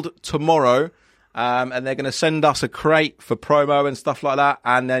bottled tomorrow. And they're going to send us a crate for promo and stuff like that.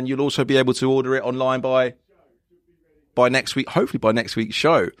 And then you'll also be able to order it online by next week, hopefully by next week's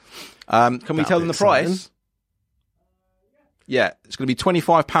show. Can we tell them the price? Yeah, it's going to be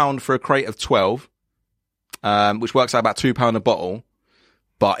 £25 for a crate of 12, which works out about £2 a bottle,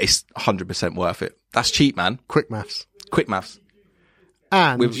 but it's 100% worth it. That's cheap, man. Quick maths.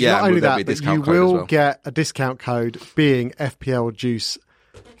 And not only that, but you will get a discount code being FPL Juice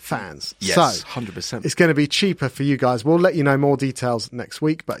fans. Yes, so 100%. It's going to be cheaper for you guys. We'll let you know more details next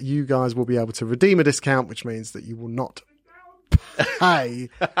week, but you guys will be able to redeem a discount, which means that you will not pay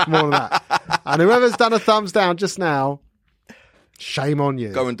more than that. And whoever's done a thumbs down just now, shame on you.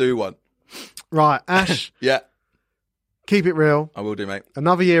 Go and do one. Right, Ash. Yeah. Keep it real. I will do, mate.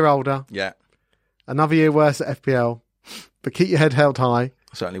 Another year older. Yeah. Another year worse at FPL. But keep your head held high.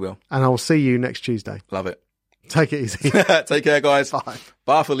 I certainly will. And I'll see you next Tuesday. Love it. Take it easy. Take care, guys. Bye.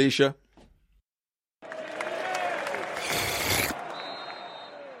 Bye, Felicia.